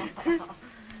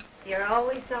 You're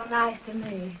always so nice to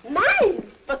me. Nice,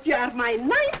 but you are my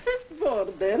nicest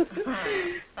boarder. Well,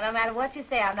 no matter what you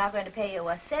say, I'm not going to pay you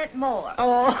a cent more.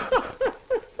 Oh,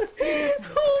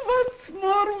 who wants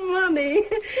more money?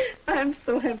 I'm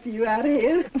so happy you are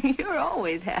here. You're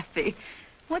always happy.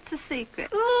 What's the secret?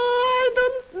 Oh, I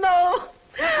don't know.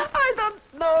 I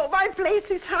don't know. My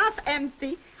place is half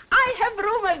empty. I have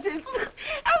rheumatism,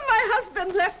 and my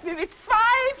husband left me with 5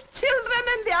 children,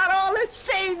 and they are all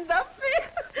ashamed of me.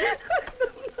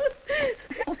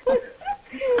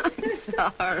 I'm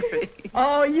sorry.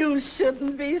 Oh, you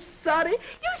shouldn't be sorry.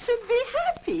 You should be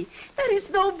happy. There is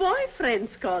no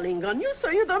boyfriends calling on you, so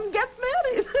you don't get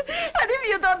married. And if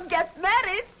you don't get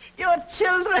married, your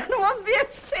children won't be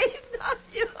ashamed of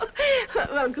you.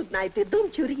 Well, good night.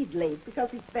 Don't you read late, because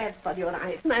it's bad for your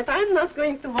eyes. Night. I'm not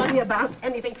going to worry about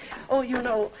anything. Oh, you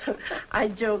know, I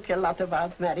joke a lot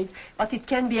about marriage, but it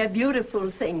can be a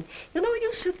beautiful thing. You know,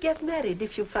 you should get married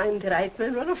if you find the right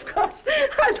man. Well, of course,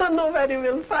 I don't know where you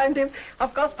will find him,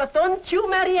 of course, but don't you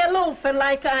marry a loafer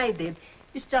like I did.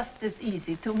 It's just as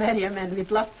easy to marry a man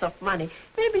with lots of money.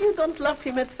 Maybe you don't love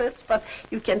him at first, but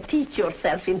you can teach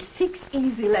yourself in 6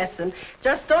 easy lessons.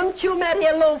 Just don't you marry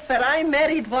a loafer. I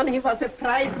married one. He was a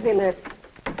prize winner.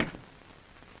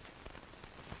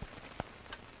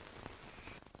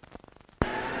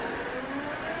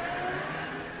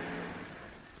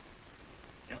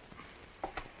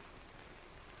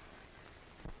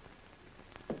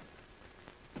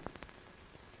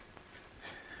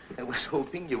 I was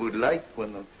hoping you would like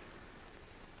one of...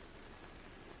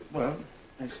 Well,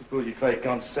 I suppose if I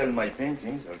can't sell my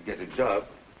paintings, I'll get a job.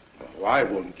 Oh, I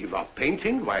won't give up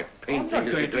painting. Why, painting I'm not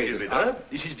is going the to give greatest it art. up.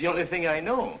 This is the only thing I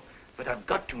know. But I've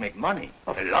got to make money.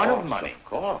 A lot of money. Of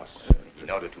course. In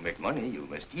order to make money, you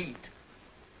must eat.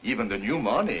 Even the new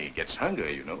money gets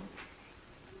hungry, you know.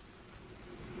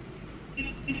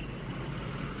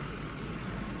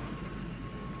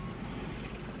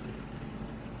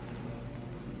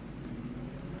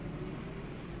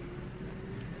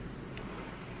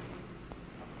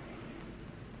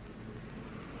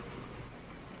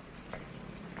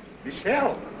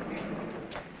 Michelle!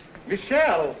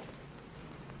 Michelle!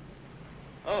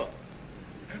 Oh.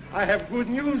 I have good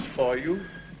news for you.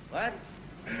 What?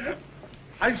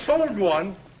 I sold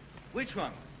one. Which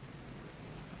one?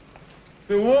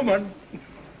 The woman.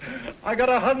 I got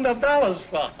 $100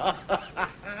 for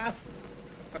her.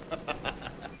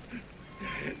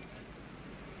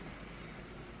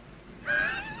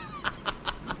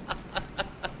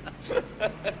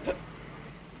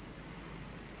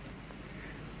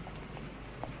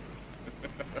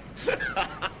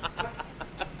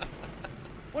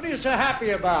 What are you so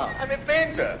happy about? I'm a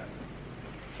painter.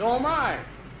 So am I.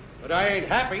 But I ain't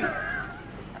happy.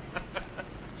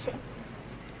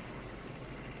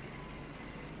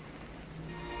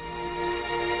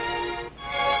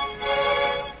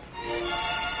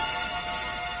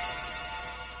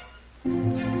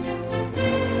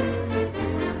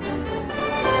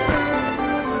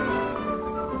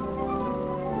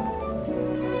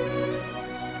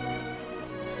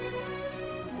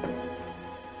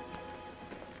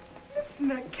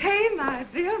 McKay, my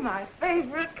dear, my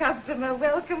favorite customer.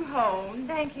 Welcome home.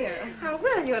 Thank you. How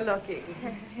well you're looking.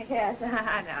 Yes,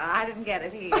 I know. I didn't get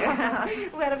it either.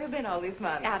 Where have you been all these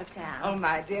months? Out of town. Oh,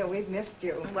 my dear, we've missed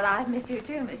you. Well, I've missed you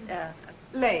too, Miss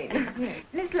Lane.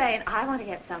 Miss Lane, I want to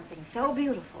get something so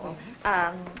beautiful.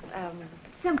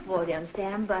 Simple, you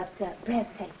understand, but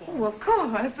breathtaking. Oh, of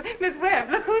course. Miss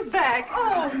Webb, look who's back.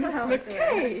 Oh, Miss no,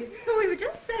 McKay. Oh, we were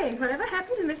just saying, whatever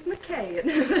happened to Miss McKay? And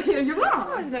here you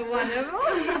are. Oh, isn't it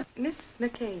wonderful? Miss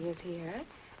McKay is here,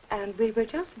 and we were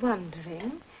just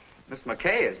wondering. Miss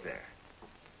McKay is there.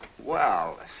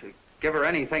 Well, give her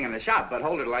anything in the shop, but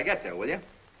hold her till I get there, will you?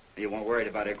 You weren't worried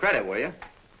about her credit, were you?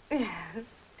 Yes.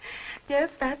 Yes,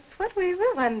 that's what we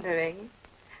were wondering.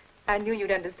 I knew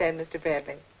you'd understand, Mr.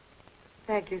 Bradley.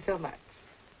 Thank you so much.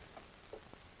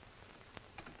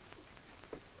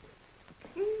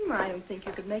 I don't think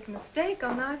you could make a mistake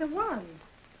on either one.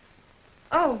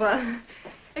 Oh,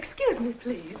 excuse me,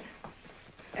 please.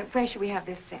 Where should we have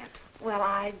this sent? Well,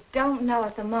 I don't know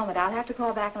at the moment. I'll have to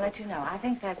call back and let you know. I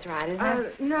think that's right, isn't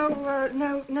it?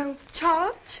 No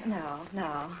charge? No.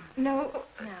 No.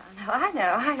 I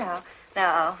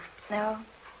know.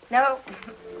 No.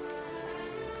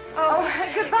 Oh,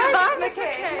 goodbye, Miss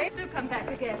McKay. Do come back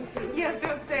again, please. Yes,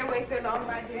 don't stay away so long,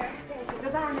 my dear. Thank you.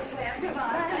 Goodbye, Miss Webb.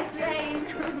 Goodbye, Miss Lane.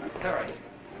 Harris.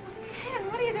 Ken,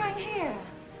 what are you doing here?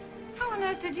 How on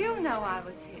earth did you know I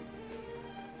was here?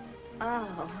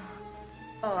 Oh,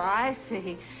 I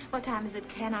see. What time is it,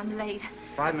 Ken? I'm late.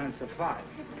 5 minutes to 5.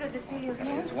 It's good to see you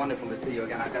again. It's wonderful to see you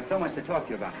again. I've got so much to talk to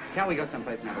you about. Can't we go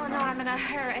someplace now? Oh, no, I'm in a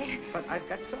hurry. But I've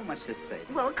got so much to say.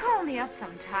 Well, call me up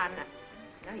sometime.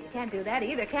 No, you can't do that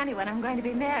either, can you, when I'm going to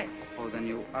be married? Oh, then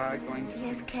you are going to?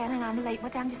 Yes, Ken, and I'm late.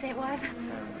 What time did you say it was?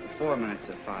 4 minutes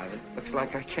to 5. It looks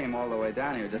like I came all the way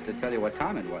down here just to tell you what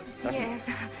time it was, doesn't Yes.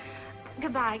 it?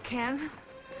 Goodbye, Ken.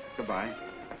 Goodbye.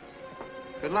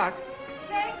 Good luck.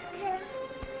 Thanks, Ken.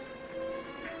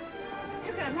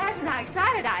 You can imagine how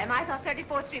excited I am. I thought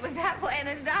 34th Street was that way, and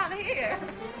it's down here.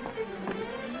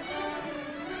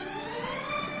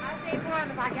 I'll save time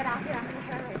if I get out here. I'm in a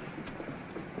hurry.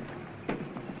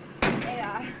 They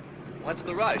are. What's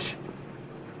the rush?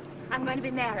 I'm going to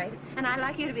be married, and I'd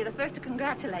like you to be the first to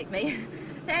congratulate me.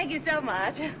 Thank you so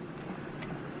much.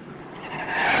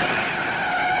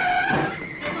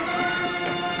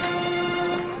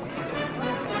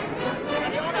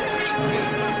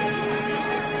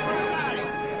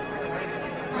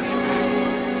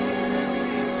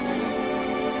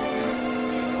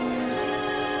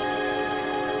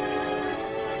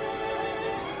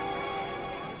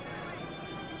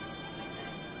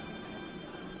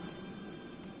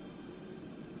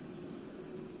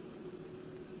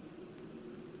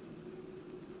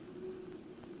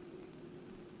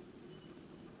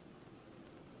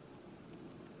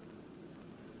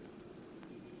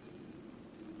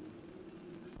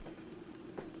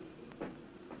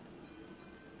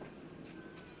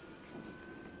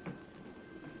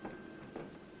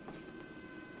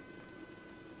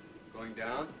 Going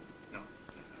down? No.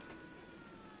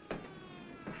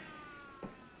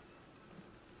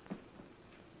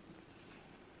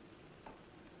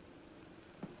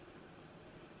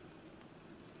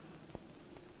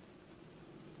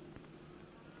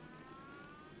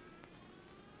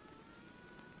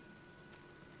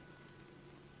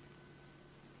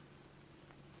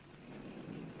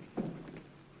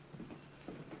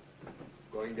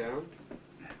 Going down?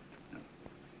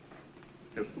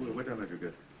 No. What time have you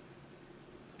got?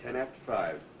 10 after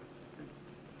 5.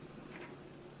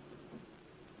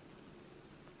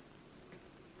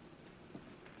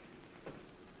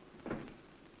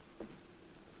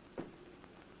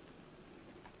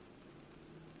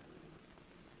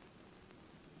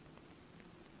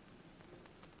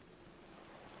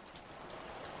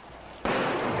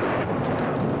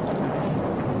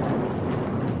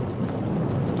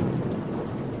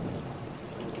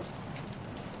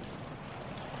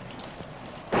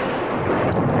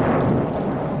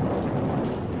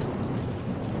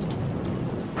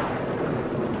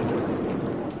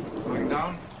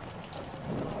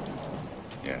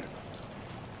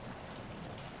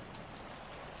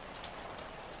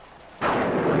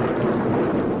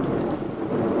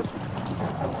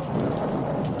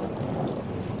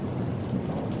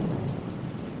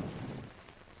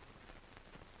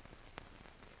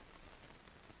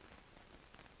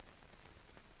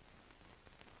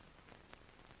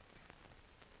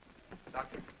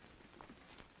 Doctor.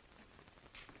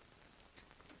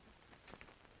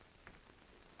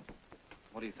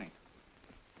 What do you think?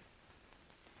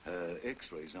 Her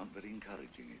X-rays aren't very encouraging.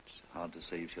 It's hard to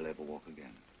say if she'll ever walk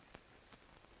again.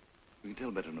 We can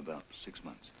tell better in about 6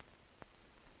 months.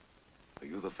 Are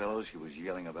you the fellow she was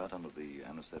yelling about under the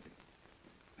anesthetic?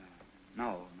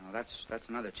 No, that's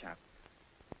another chap.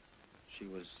 She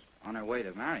was on her way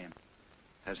to marry him.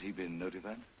 Has he been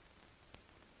notified?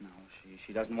 No,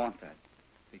 she doesn't want that.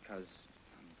 Because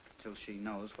until she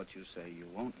knows what you say you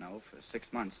won't know for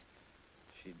 6 months,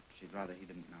 she'd rather he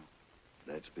didn't know.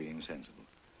 That's being sensible.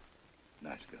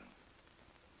 Nice girl.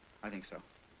 I think so.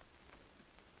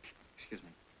 Excuse me.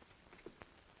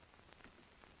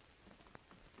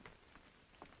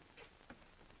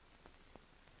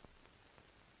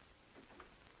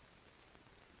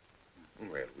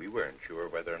 Well, we weren't sure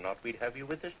whether or not we'd have you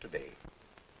with us today.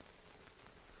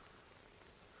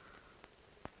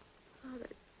 Oh,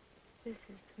 this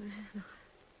is the man.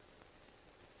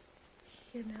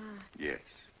 You know. Yes,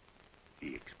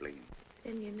 he explained.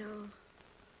 Then you know,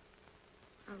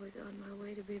 I was on my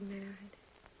way to be married.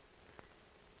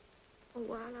 Oh,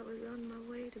 while I was on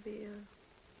my way to be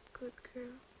a good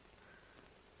girl,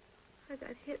 I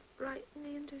got hit right in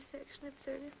the intersection of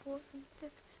 34th and 5th.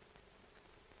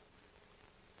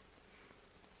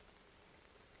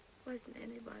 Wasn't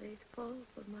anybody's fault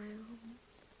but my own.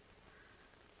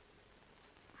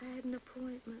 I had an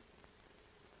appointment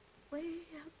way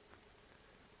up.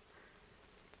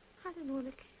 I didn't want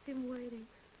to keep him waiting.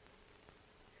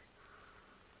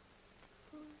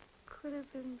 Oh, it could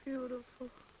have been beautiful.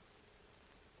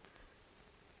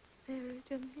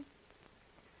 Marriage, I mean.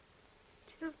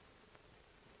 Children.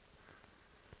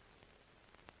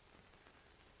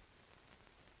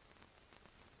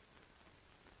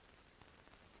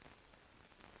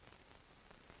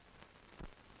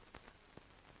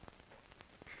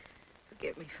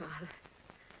 me, Father.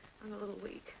 I'm a little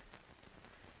weak.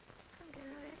 I'm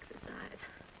getting out of exercise.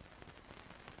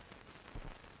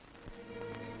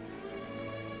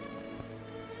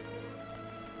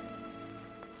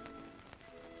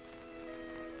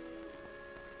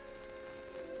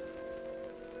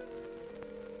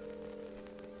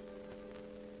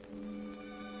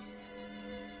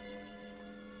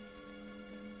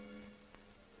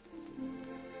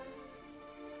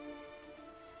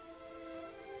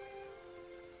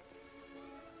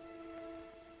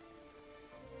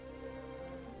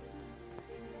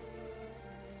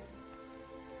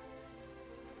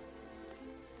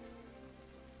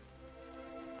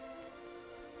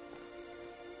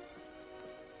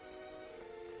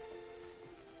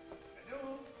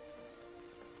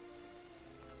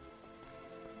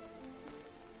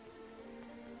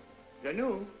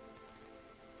 Janou?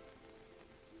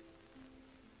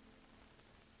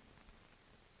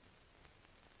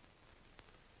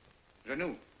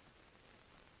 Janou?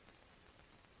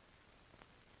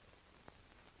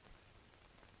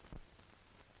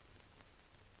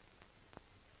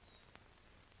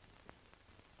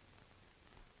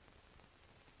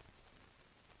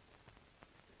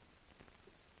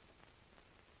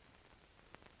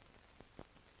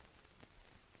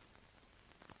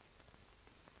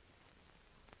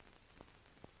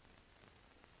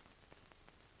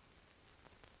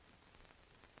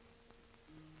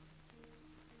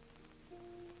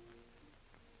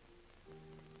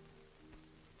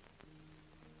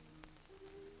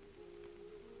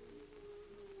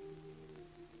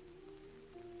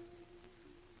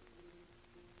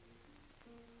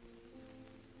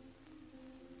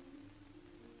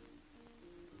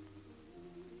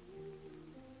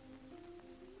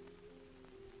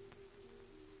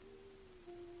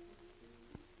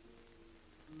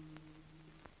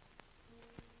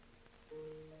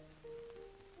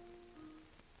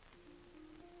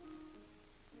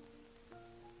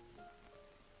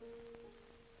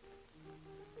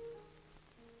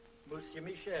 Monsieur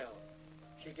Michel,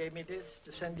 she gave me this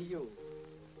to send to you.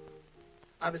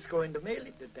 I was going to mail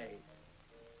it today.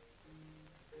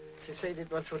 She said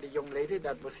it was for the young lady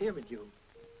that was here with you.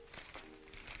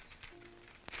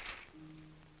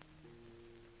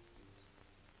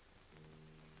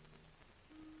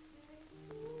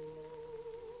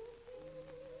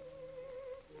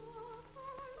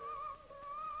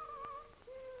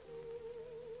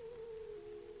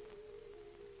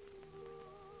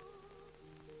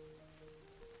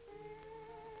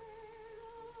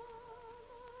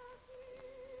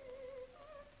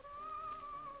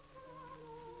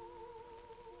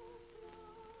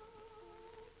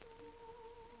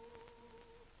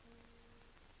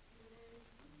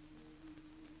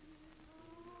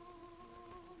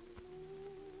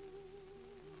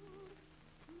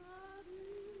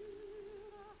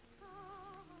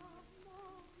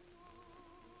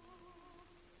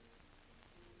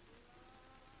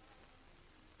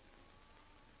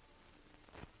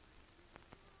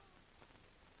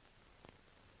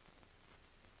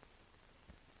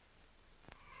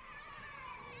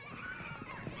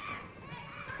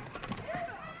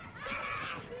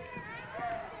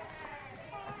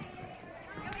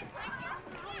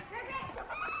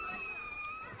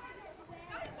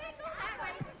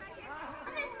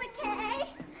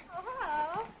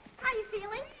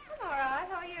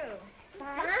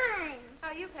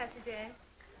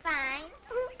 Fine.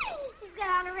 She's got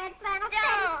on a red flannel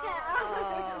petticoat.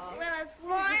 Well, it's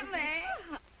warmer.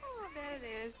 Oh, there it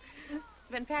is.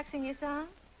 Been practicing your song?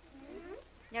 Mm-hmm.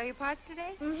 Know your parts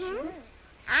today? Mm-hmm. Sure.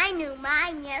 I knew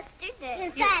mine yesterday.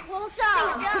 In fact,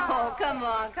 Oh, come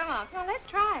on. Come on, let's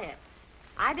try it.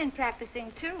 I've been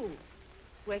practicing, too.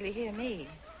 Wait till you hear me.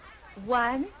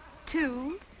 1,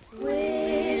 2.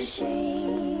 Wishing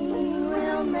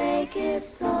will make it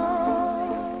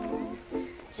so.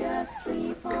 Just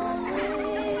keep on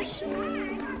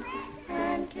wishing,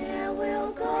 and care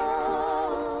will go.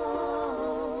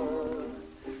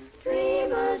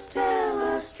 Dreamers tell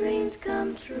us dreams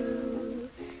come true.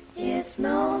 It's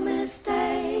no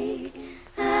mistake,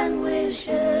 and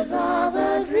wishes are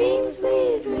the dreams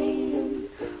we dream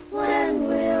when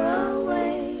we're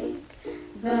awake.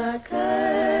 The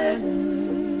curtain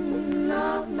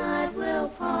of night will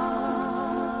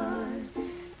part.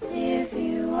 The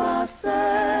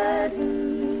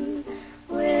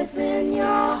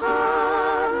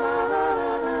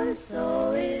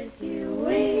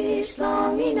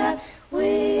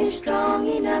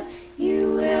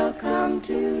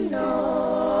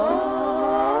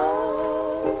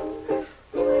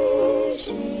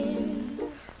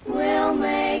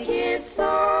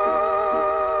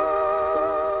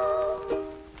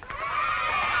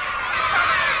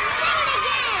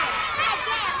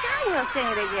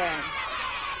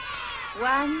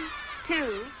 1,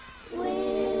 2.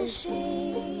 Wishing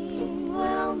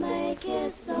will make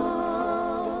it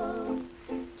so.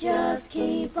 Just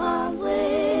keep on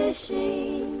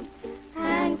wishing,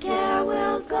 and care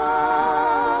will go.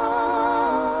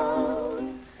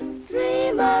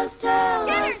 Dreamers tell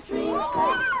us dreams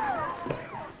come.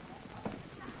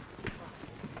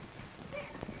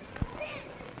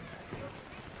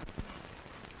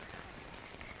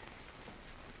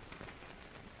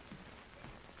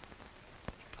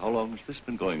 How long has this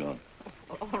been going on?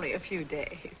 Only a few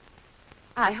days.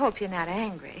 I hope you're not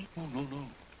angry. Oh, no.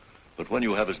 But when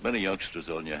you have as many youngsters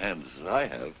on your hands as I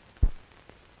have,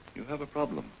 you have a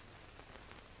problem.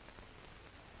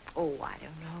 Oh, I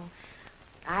don't know.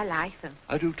 I like them.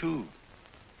 I do, too.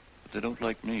 But they don't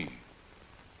like me.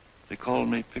 They call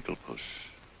me Pickle Puss.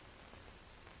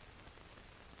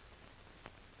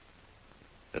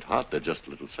 At heart, they're just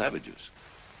little savages.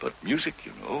 But music,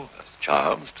 you know, has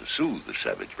charms to soothe the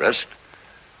savage breast.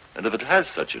 And if it has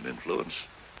such an influence,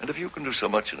 and if you can do so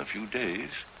much in a few days,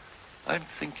 I'm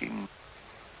thinking...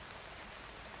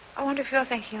 I wonder if you're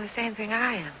thinking the same thing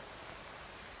I am.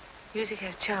 Music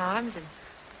has charms, and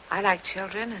I like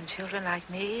children, and children like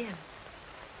me, and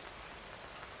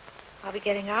I'll be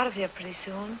getting out of here pretty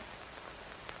soon.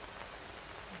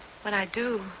 When I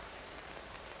do,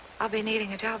 I'll be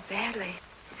needing a job badly.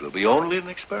 It will be only an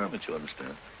experiment, you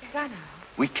understand? Yes, I know.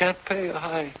 We can't pay a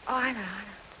high... Oh, I know.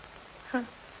 Huh.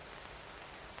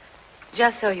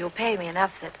 Just so you'll pay me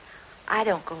enough that I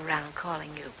don't go around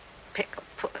calling you Pickle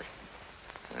Puss.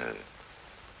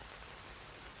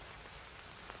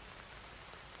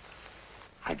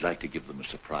 I'd like to give them a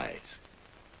surprise.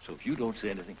 So if you don't say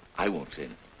anything, I won't say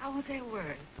anything. I won't say a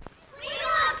word. We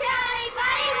won't tell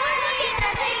anybody. We're looking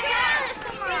at the big girls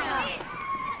tomorrow.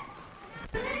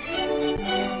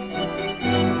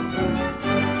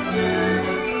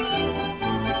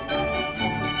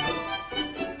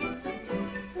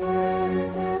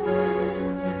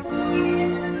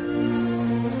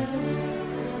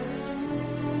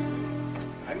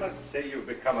 I must say you've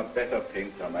become a better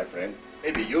painter, my friend.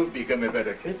 Maybe you've become a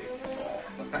better critic.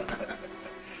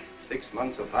 6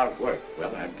 months of hard work.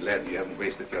 Well, I'm glad you haven't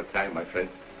wasted your time, my friend.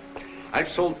 I've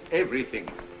sold everything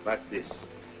but this.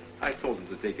 I told them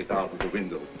to take it out of the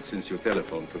window since you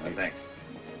telephoned to me. Thanks.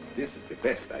 This is the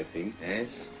best, I think. Yes?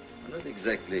 I'm not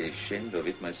exactly ashamed of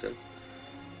it myself.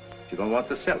 You don't want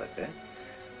to sell it, eh?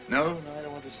 No, I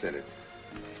don't want to sell it.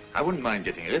 I wouldn't mind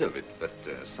getting rid of it, but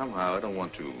somehow I don't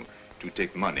want to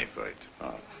take money for it.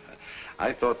 Oh,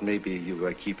 I thought maybe you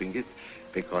were keeping it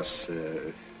because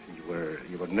you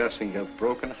were nursing a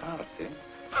broken heart, eh?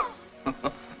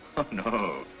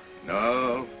 Oh,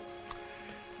 no.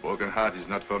 Broken heart is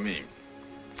not for me.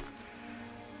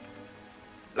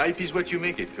 Life is what you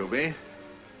make it, Kobe.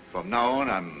 From now on,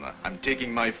 I'm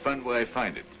taking my fun where I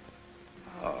find it.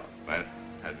 Oh. Well,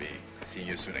 I'll be seeing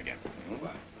you soon again. Mm-hmm.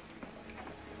 Bye.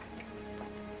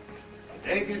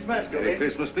 Merry Christmas, Kobe. Merry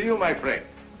Christmas to you, my friend.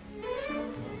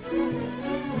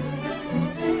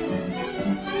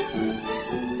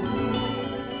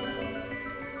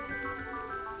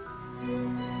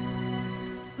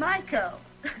 Michael,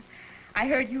 I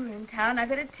heard you were in town. I've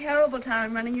had a terrible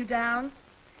time running you down.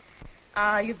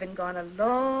 You've been gone a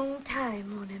long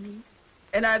time, mon ami.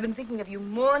 And I've been thinking of you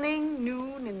morning,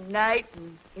 noon, and night,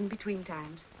 and in between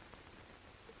times.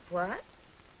 What?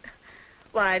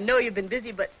 Well, I know you've been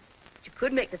busy, but you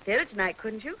could make the theater tonight,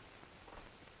 couldn't you?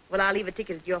 Well, I'll leave a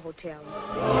ticket at your hotel.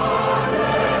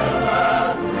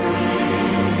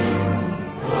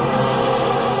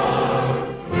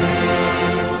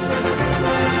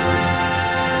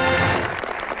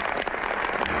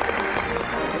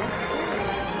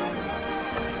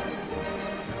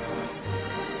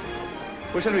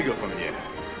 Where shall we go from here?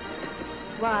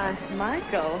 Why,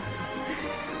 Michael,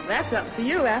 that's up to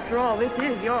you. After all, this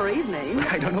is your evening.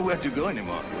 I don't know where to go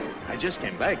anymore. I just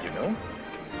came back, you know.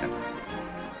 Hello.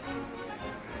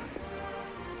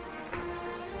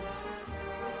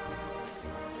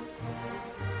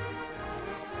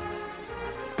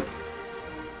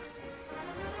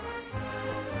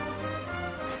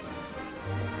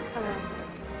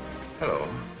 Hello.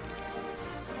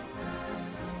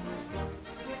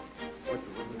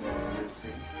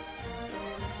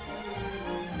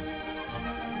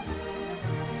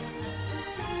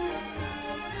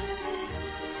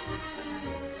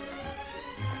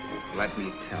 Let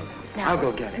me tell him. No. I'll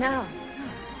go get it. No.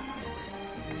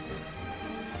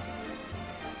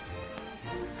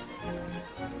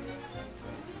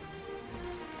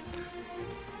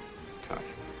 It's tough.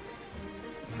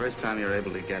 The first time you're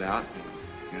able to get out,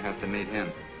 you have to meet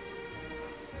him.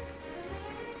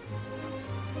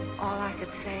 All I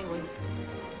could say was,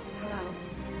 Hello.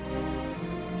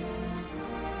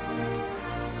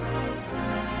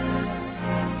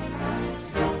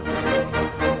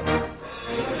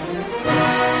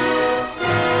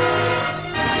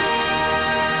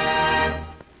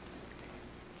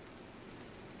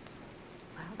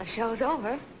 Well, the show's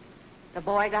over. The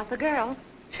boy got the girl.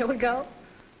 Shall we go?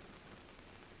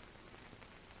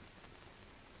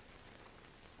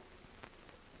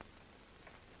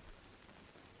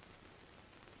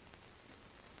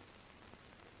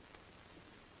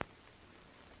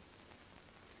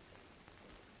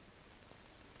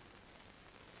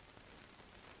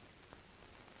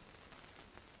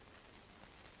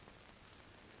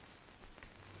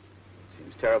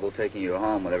 Seems terrible taking you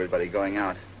home with everybody going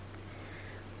out.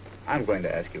 I'm going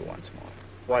to ask you once more.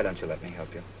 Why don't you let me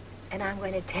help you? And I'm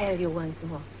going to tell you once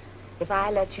more. If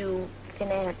I let you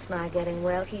finance my getting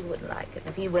well, he wouldn't like it.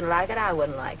 If he wouldn't like it, I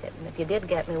wouldn't like it. And if you did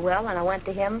get me well and I went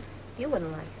to him, you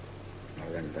wouldn't like it.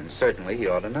 Well, then certainly he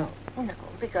ought to know. No,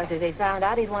 because if he found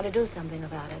out, he'd want to do something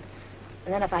about it.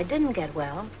 And then if I didn't get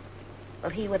well,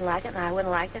 he wouldn't like it and I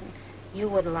wouldn't like it and you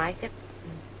wouldn't like it.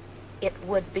 It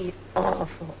would be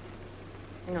awful.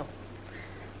 No.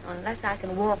 Unless I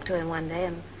can walk to him one day,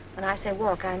 and when I say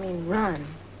walk, I mean run.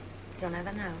 You'll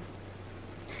never know.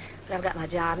 But I've got my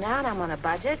job now, and I'm on a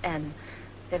budget, and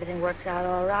if everything works out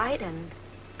all right, and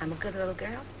I'm a good little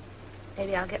girl,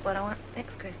 maybe I'll get what I want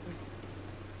next Christmas.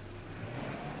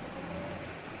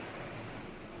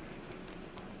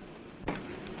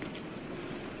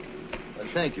 Well,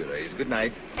 thank you, ladies. Good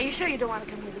night. Are you sure you don't want to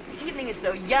come with us? The evening is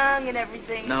so young and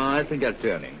everything. No, I think I'll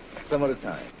turn in. Some other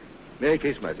time. Merry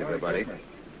Christmas, everybody.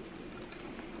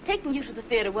 Taking you to the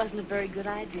theater wasn't a very good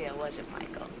idea, was it,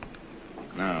 Michael?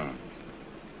 No.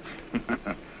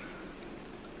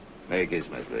 Merry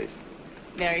Christmas, Grace.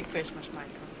 Merry Christmas,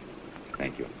 Michael.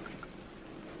 Thank you.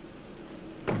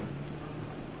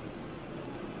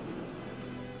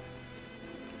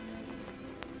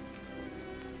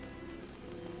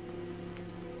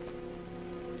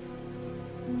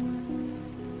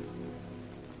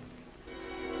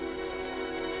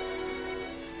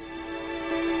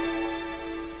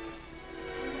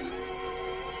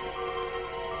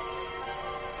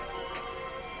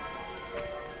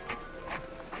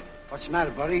 What's the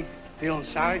matter, buddy? Feeling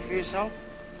sorry for yourself?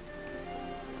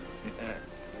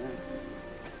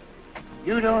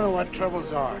 You don't know what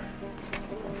troubles are.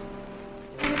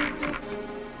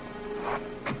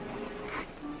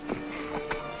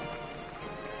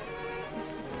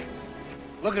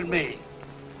 Look at me.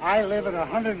 I live at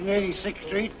 186th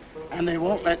Street, and they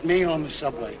won't let me on the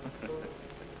subway.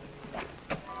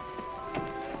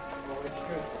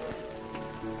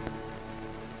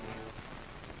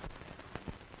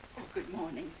 Good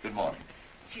morning. Good morning.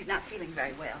 She's not feeling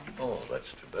very well, Oh, that's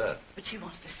too bad. but she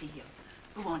wants to see you.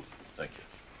 Go on. Thank you.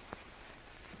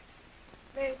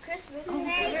 Merry Christmas.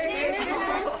 Merry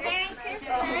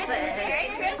Christmas. Merry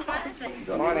Christmas.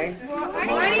 Good morning.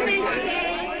 Morning, Miss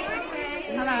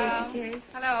Hello.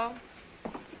 Hello.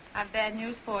 I've bad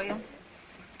news for you.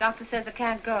 Doctor says I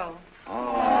can't go.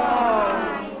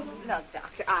 Oh. Look,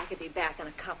 Doctor, I could be back in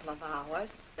a couple of hours.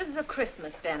 This is a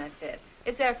Christmas benefit.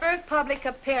 It's their first public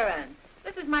appearance.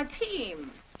 This is my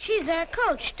team. She's our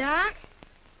coach, Doc.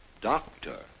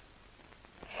 Doctor.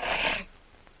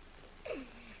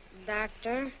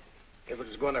 Doctor. If it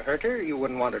was going to hurt her, you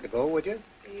wouldn't want her to go, would you?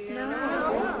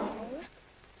 No.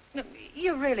 No,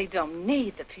 you really don't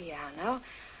need the piano.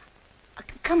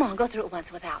 Come on, go through it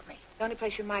once without me. The only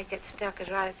place you might get stuck is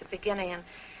right at the beginning,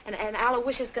 and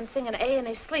Aloysius can sing an A in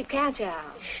his sleep, can't you,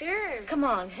 Al? Sure. Come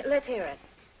on, let's hear it.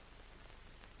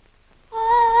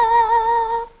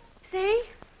 Oh, see?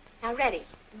 Now, ready.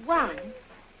 1,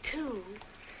 2.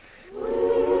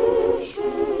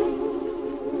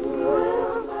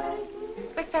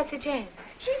 Where's Patsy Jane?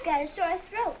 She's got a sore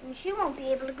throat, and she won't be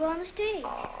able to go on the stage.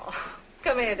 Oh,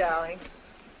 come here, darling.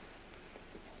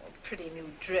 Pretty new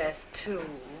dress, too.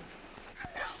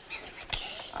 Hello, Miss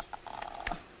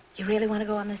McCay. You really want to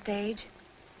go on the stage?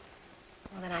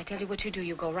 Well, then I tell you what you do.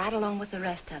 You go right along with the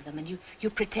rest of them, and you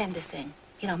pretend to sing.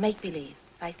 You know, make believe,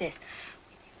 like this.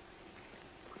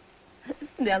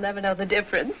 They'll never know the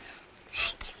difference.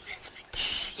 Thank you, Miss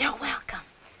McCay. You're welcome.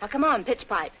 Now, come on, pitch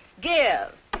pipe.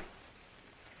 Give.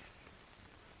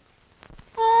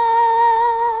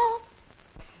 Oh.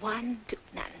 1, 2.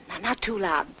 No, not too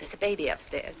loud. There's a baby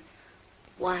upstairs.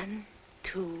 1,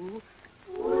 2.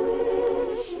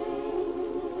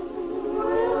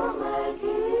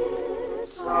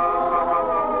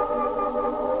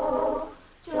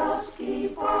 Just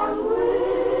keep on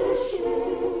wishing,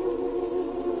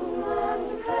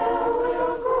 and there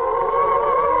will go.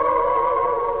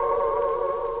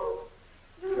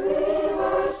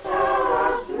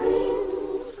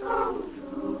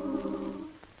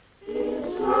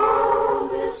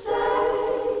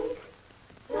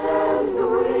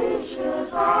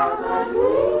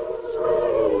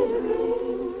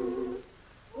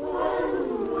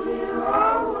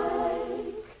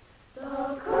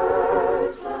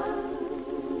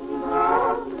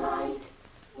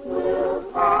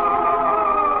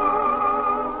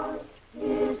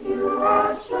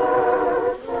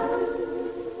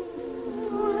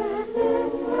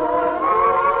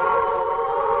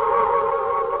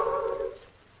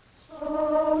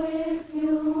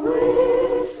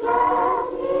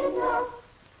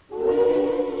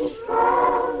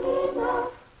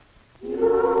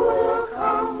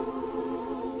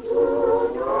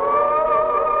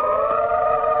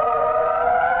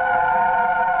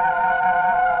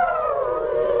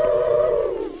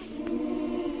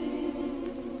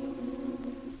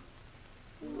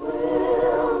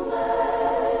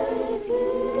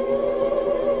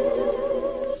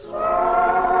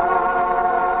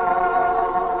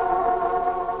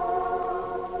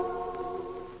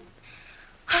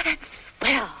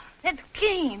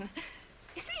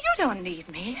 need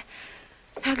me.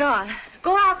 Now go on.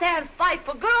 Go out there and fight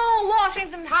for good old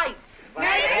Washington Heights.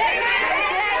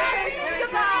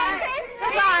 Goodbye.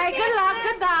 Goodbye. Good luck.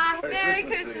 Goodbye. Merry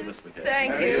Christmas.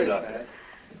 Thank you.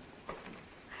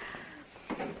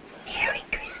 Merry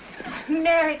Christmas.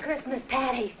 Merry Christmas,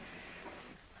 Patty.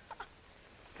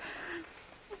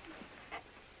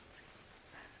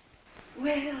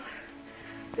 Well,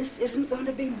 this isn't going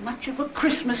to be much of a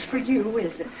Christmas for you,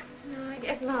 is it? No, I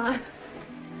guess not.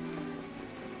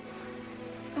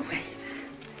 Oh, wait.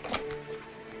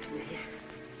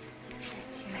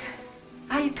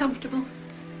 Are you comfortable?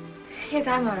 Yes,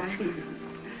 I'm all right.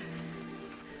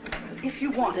 If you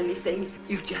want anything,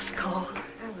 you just call.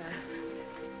 I will.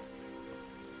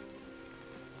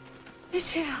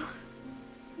 Michelle.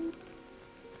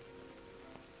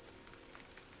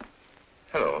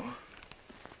 Hello.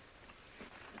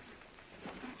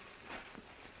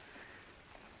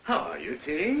 How are you,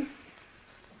 Tilly?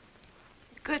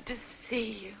 Good to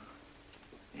see you.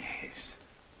 Yes,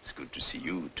 it's good to see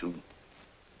you, too.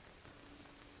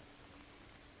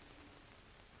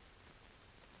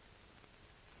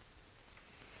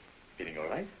 Feeling all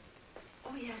right?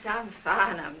 Oh, yes, I'm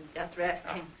fine. I'm just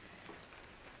resting.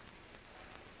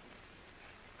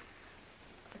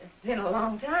 It's been a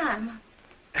long time.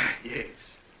 Yes,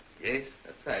 yes,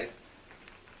 that's right.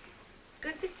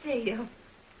 Good to see you.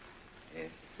 Yes,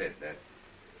 you said that.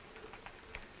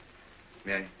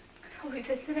 May I? Oh, we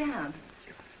just sit down.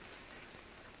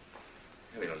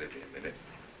 Wait, I'll leave you a minute.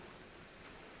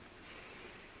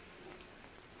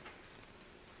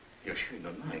 You're sure you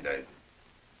don't mind,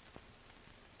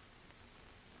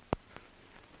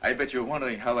 I bet you're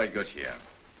wondering how I got here.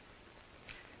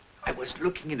 I was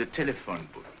looking in the telephone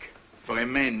book for a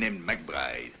man named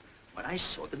McBride when I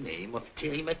saw the name of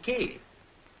Terry McKay.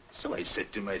 So I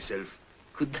said to myself,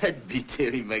 could that be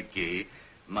Terry McKay,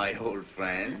 my old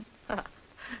friend?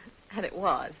 And it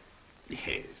was.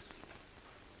 Yes.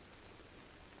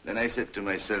 Then I said to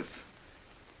myself,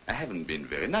 I haven't been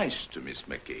very nice to Miss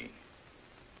McKay.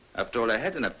 After all, I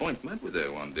had an appointment with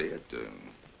her one day at...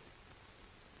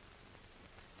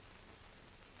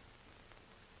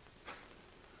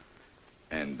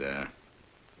 And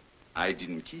I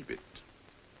didn't keep it.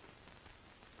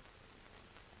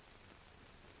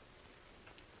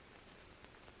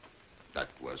 That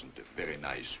wasn't a very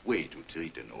nice way to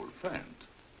treat an old friend,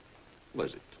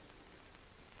 was it?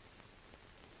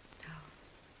 No.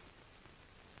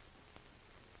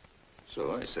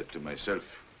 So I said to myself,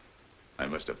 I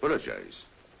must apologize.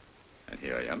 And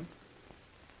here I am.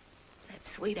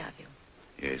 That's sweet of you.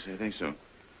 Yes, I think so.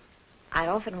 I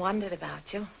often wondered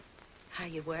about you, how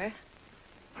you were.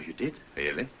 Oh, you did?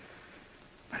 Really?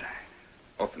 Well,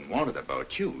 I often wondered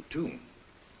about you, too.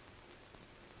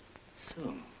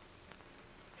 So,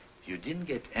 you didn't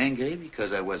get angry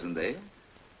because I wasn't there?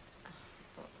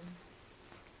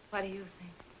 What do you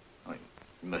think? Oh,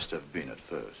 you must have been at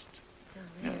first. Oh,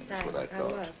 Yeah, yes, that's what I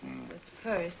thought. was. At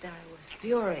first, I was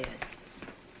furious.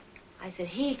 I said,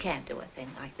 he can't do a thing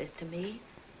like this to me.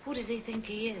 Who does he think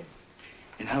he is?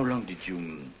 And how long did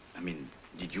you,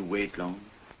 did you wait long?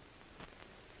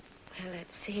 Well,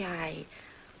 let's see, I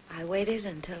waited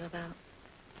until about...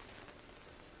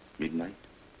 Midnight?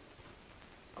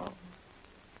 Oh.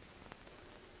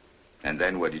 And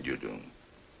then what did you do?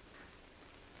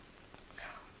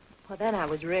 Well, then I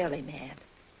was really mad.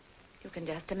 You can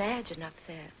just imagine up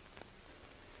there.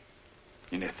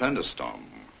 In a thunderstorm?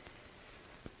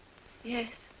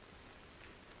 Yes.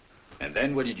 And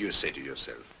then what did you say to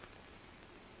yourself?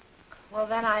 Well,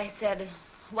 then I said,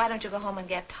 why don't you go home and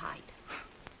get tight?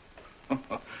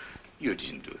 You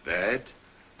didn't do that.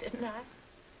 Didn't I?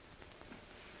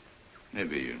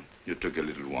 Maybe you took a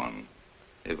little one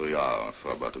every hour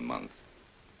for about a month.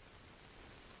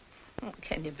 Oh,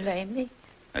 can you blame me?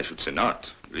 I should say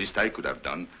not. The least I could have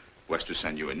done was to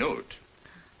send you a note.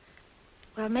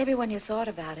 Well, maybe when you thought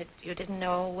about it, you didn't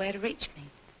know where to reach me.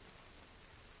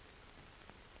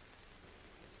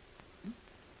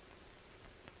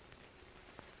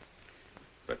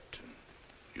 But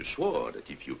you swore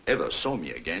that if you ever saw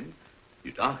me again,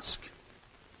 you'd ask.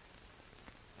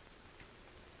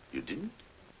 You didn't?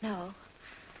 No.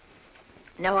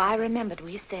 No, I remembered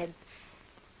we said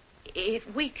if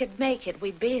we could make it,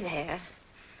 we'd be there.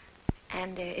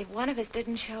 And if one of us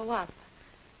didn't show up,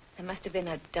 there must have been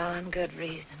a darn good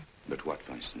reason. But what,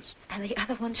 for instance? And the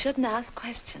other one shouldn't ask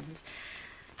questions.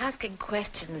 Asking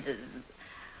questions is...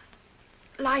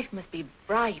 Life must be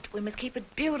bright. We must keep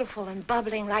it beautiful and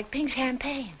bubbling like pink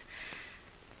champagne.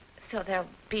 So there'll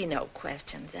be no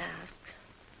questions asked.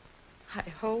 I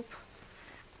hope.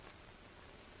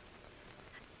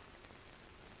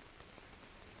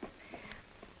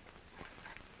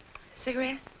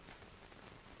 Cigarette?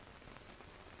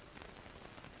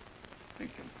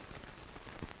 Thank you.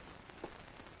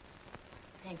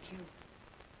 Thank you.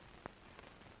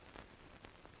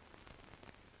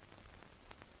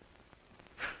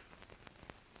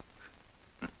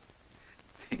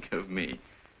 Think of me,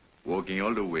 walking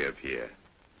all the way up here,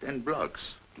 10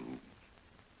 blocks to...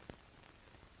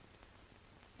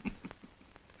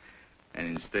 And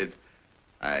instead,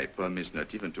 I promised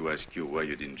not even to ask you why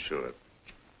you didn't show up.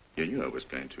 You knew I was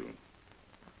going to.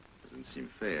 Doesn't seem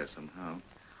fair somehow.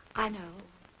 I know.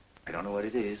 I don't know what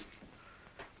it is.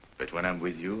 But when I'm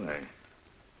with you,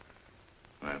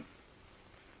 well...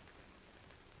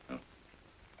 Oh.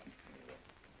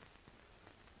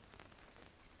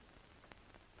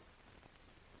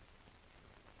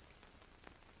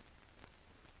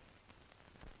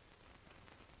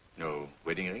 No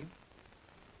wedding ring?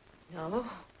 No.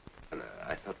 Well,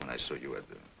 I thought when I saw you at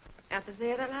the... At the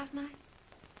theater last night?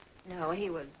 No, he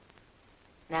would.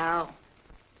 No.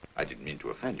 I didn't mean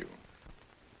to offend you.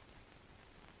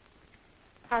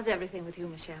 How's everything with you,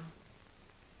 Michelle?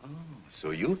 Oh,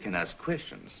 so you can ask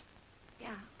questions.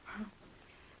 Yeah.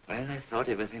 Well, I thought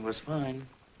everything was fine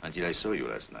until I saw you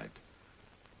last night.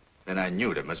 Then I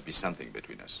knew there must be something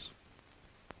between us.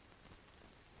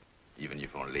 Even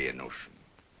if only a notion.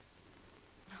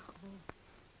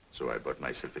 So I bought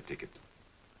myself a ticket.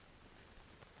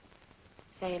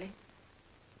 Sailing?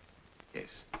 Yes.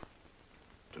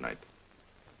 Tonight.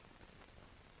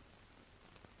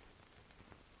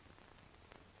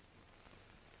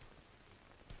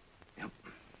 Yep.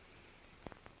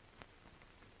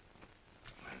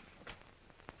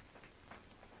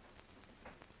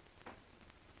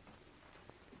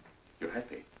 You're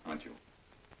happy, aren't you?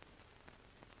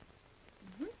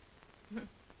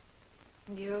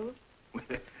 Mm-hmm. You?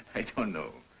 I don't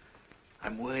know.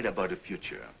 I'm worried about the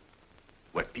future.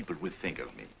 What people will think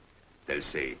of me. They'll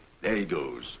say, there he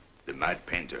goes, the mad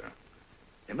painter.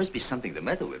 There must be something the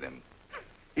matter with him.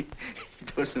 He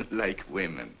doesn't like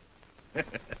women. You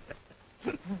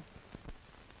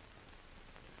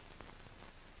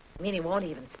mean he won't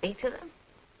even speak to them?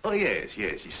 Oh, yes,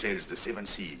 yes. He sails the 7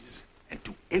 seas. And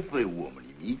to every woman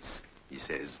he meets, he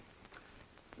says,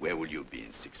 where will you be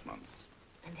in 6 months?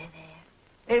 And they're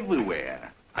there.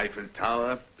 Everywhere. Eiffel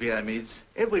Tower, pyramids,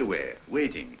 everywhere,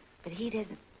 waiting. But he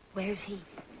doesn't. Where's he?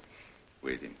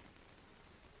 Waiting.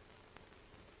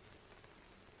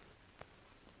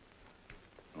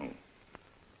 Oh.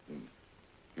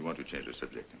 You want to change the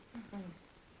subject?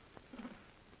 Mm-hmm.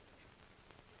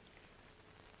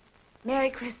 Merry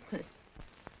Christmas.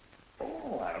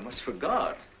 Oh, I almost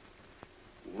forgot.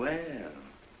 Well,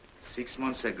 6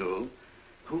 months ago,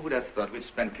 who would have thought we'd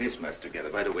spend Christmas together?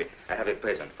 By the way, I have a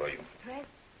present for you. Present?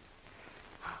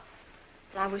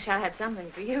 Well, I wish I had something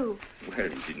for you. Well,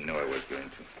 you didn't know I was going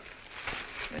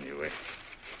to. Anyway,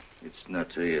 it's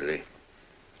not really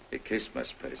a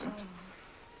Christmas present. Oh.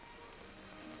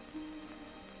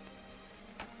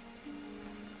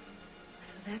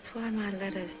 So that's why my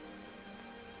letters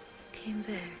came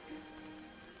back.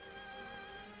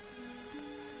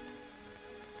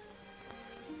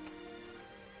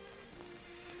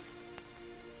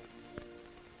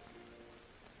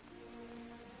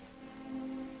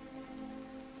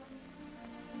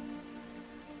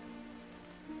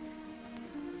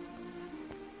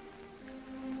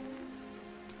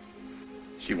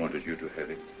 She wanted you to have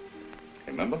it.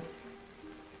 Remember?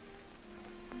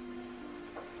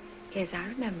 Yes, I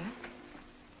remember.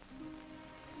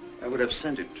 I would have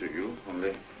sent it to you,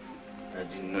 only I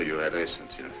didn't know your address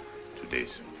until 2 days.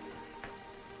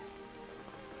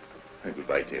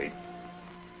 Goodbye, Terry.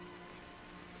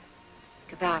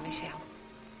 Goodbye, Michelle.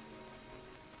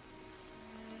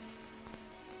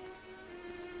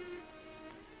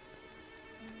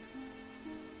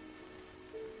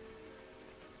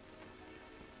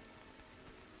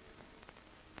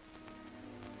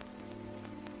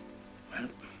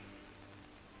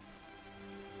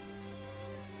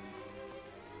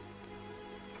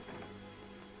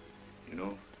 You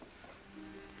know,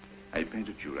 I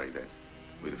painted you like that,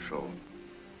 with a shawl.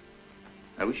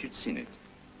 I wish you'd seen it.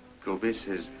 Courbet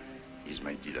says he's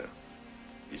my dealer.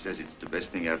 He says it's the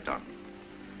best thing I've done.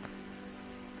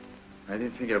 I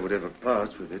didn't think I would ever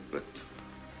part with it, but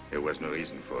there was no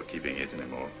reason for keeping it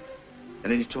anymore.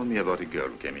 And then he told me about a girl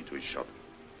who came into his shop.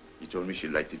 He told me she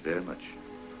liked it very much.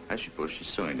 I suppose she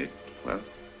saw in it, well,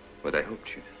 what I hoped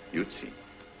you'd see.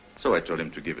 So I told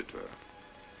him to give it to her.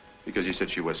 Because he said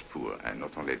she was poor, and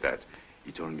not only that,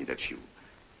 he told me that she...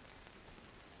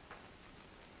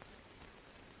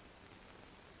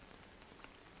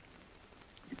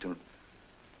 He told...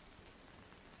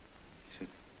 He said...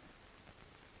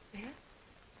 Yeah?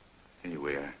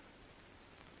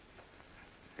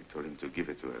 give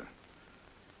it to her.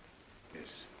 Yes,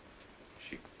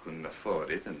 she couldn't afford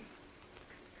it, and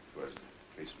it was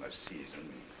Christmas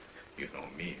season. You know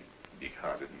me,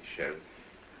 big-hearted Michel.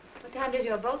 What time does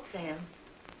your boat sail?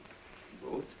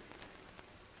 Boat?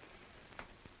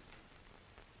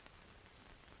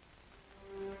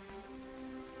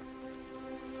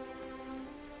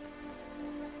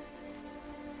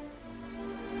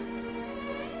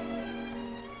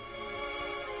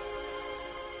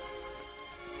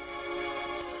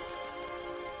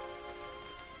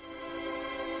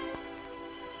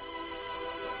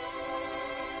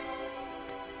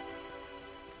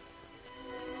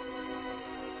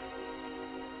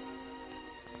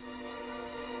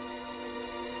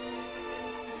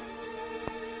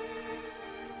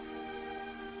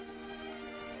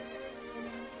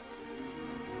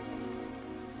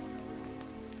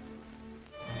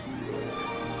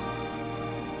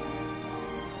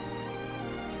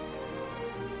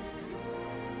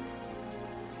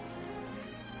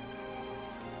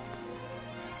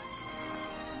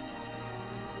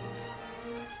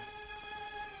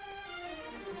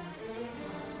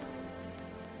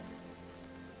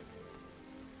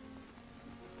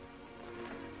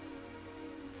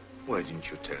 Why didn't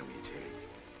you tell me, Terry?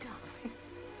 Darling.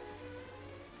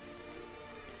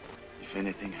 If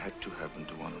anything had to happen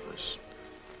to one of us,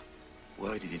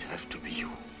 why did it have to be you?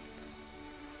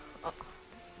 Oh,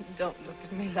 don't look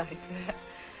at me like that.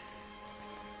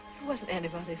 It wasn't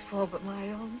anybody's fault but my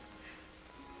own.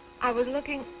 I was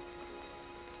looking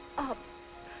up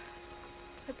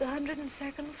at the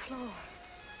 102nd floor.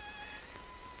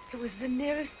 It was the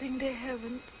nearest thing to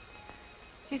heaven.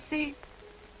 You see,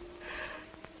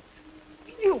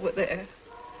 you were there.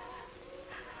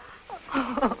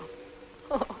 Oh.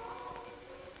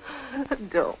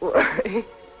 Don't worry.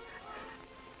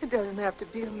 It doesn't have to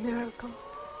be a miracle.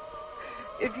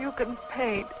 If you can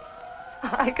paint,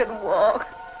 I can walk.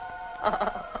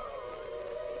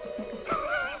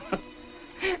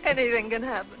 Anything can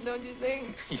happen, don't you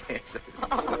think? Yes, that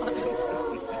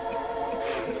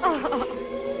is.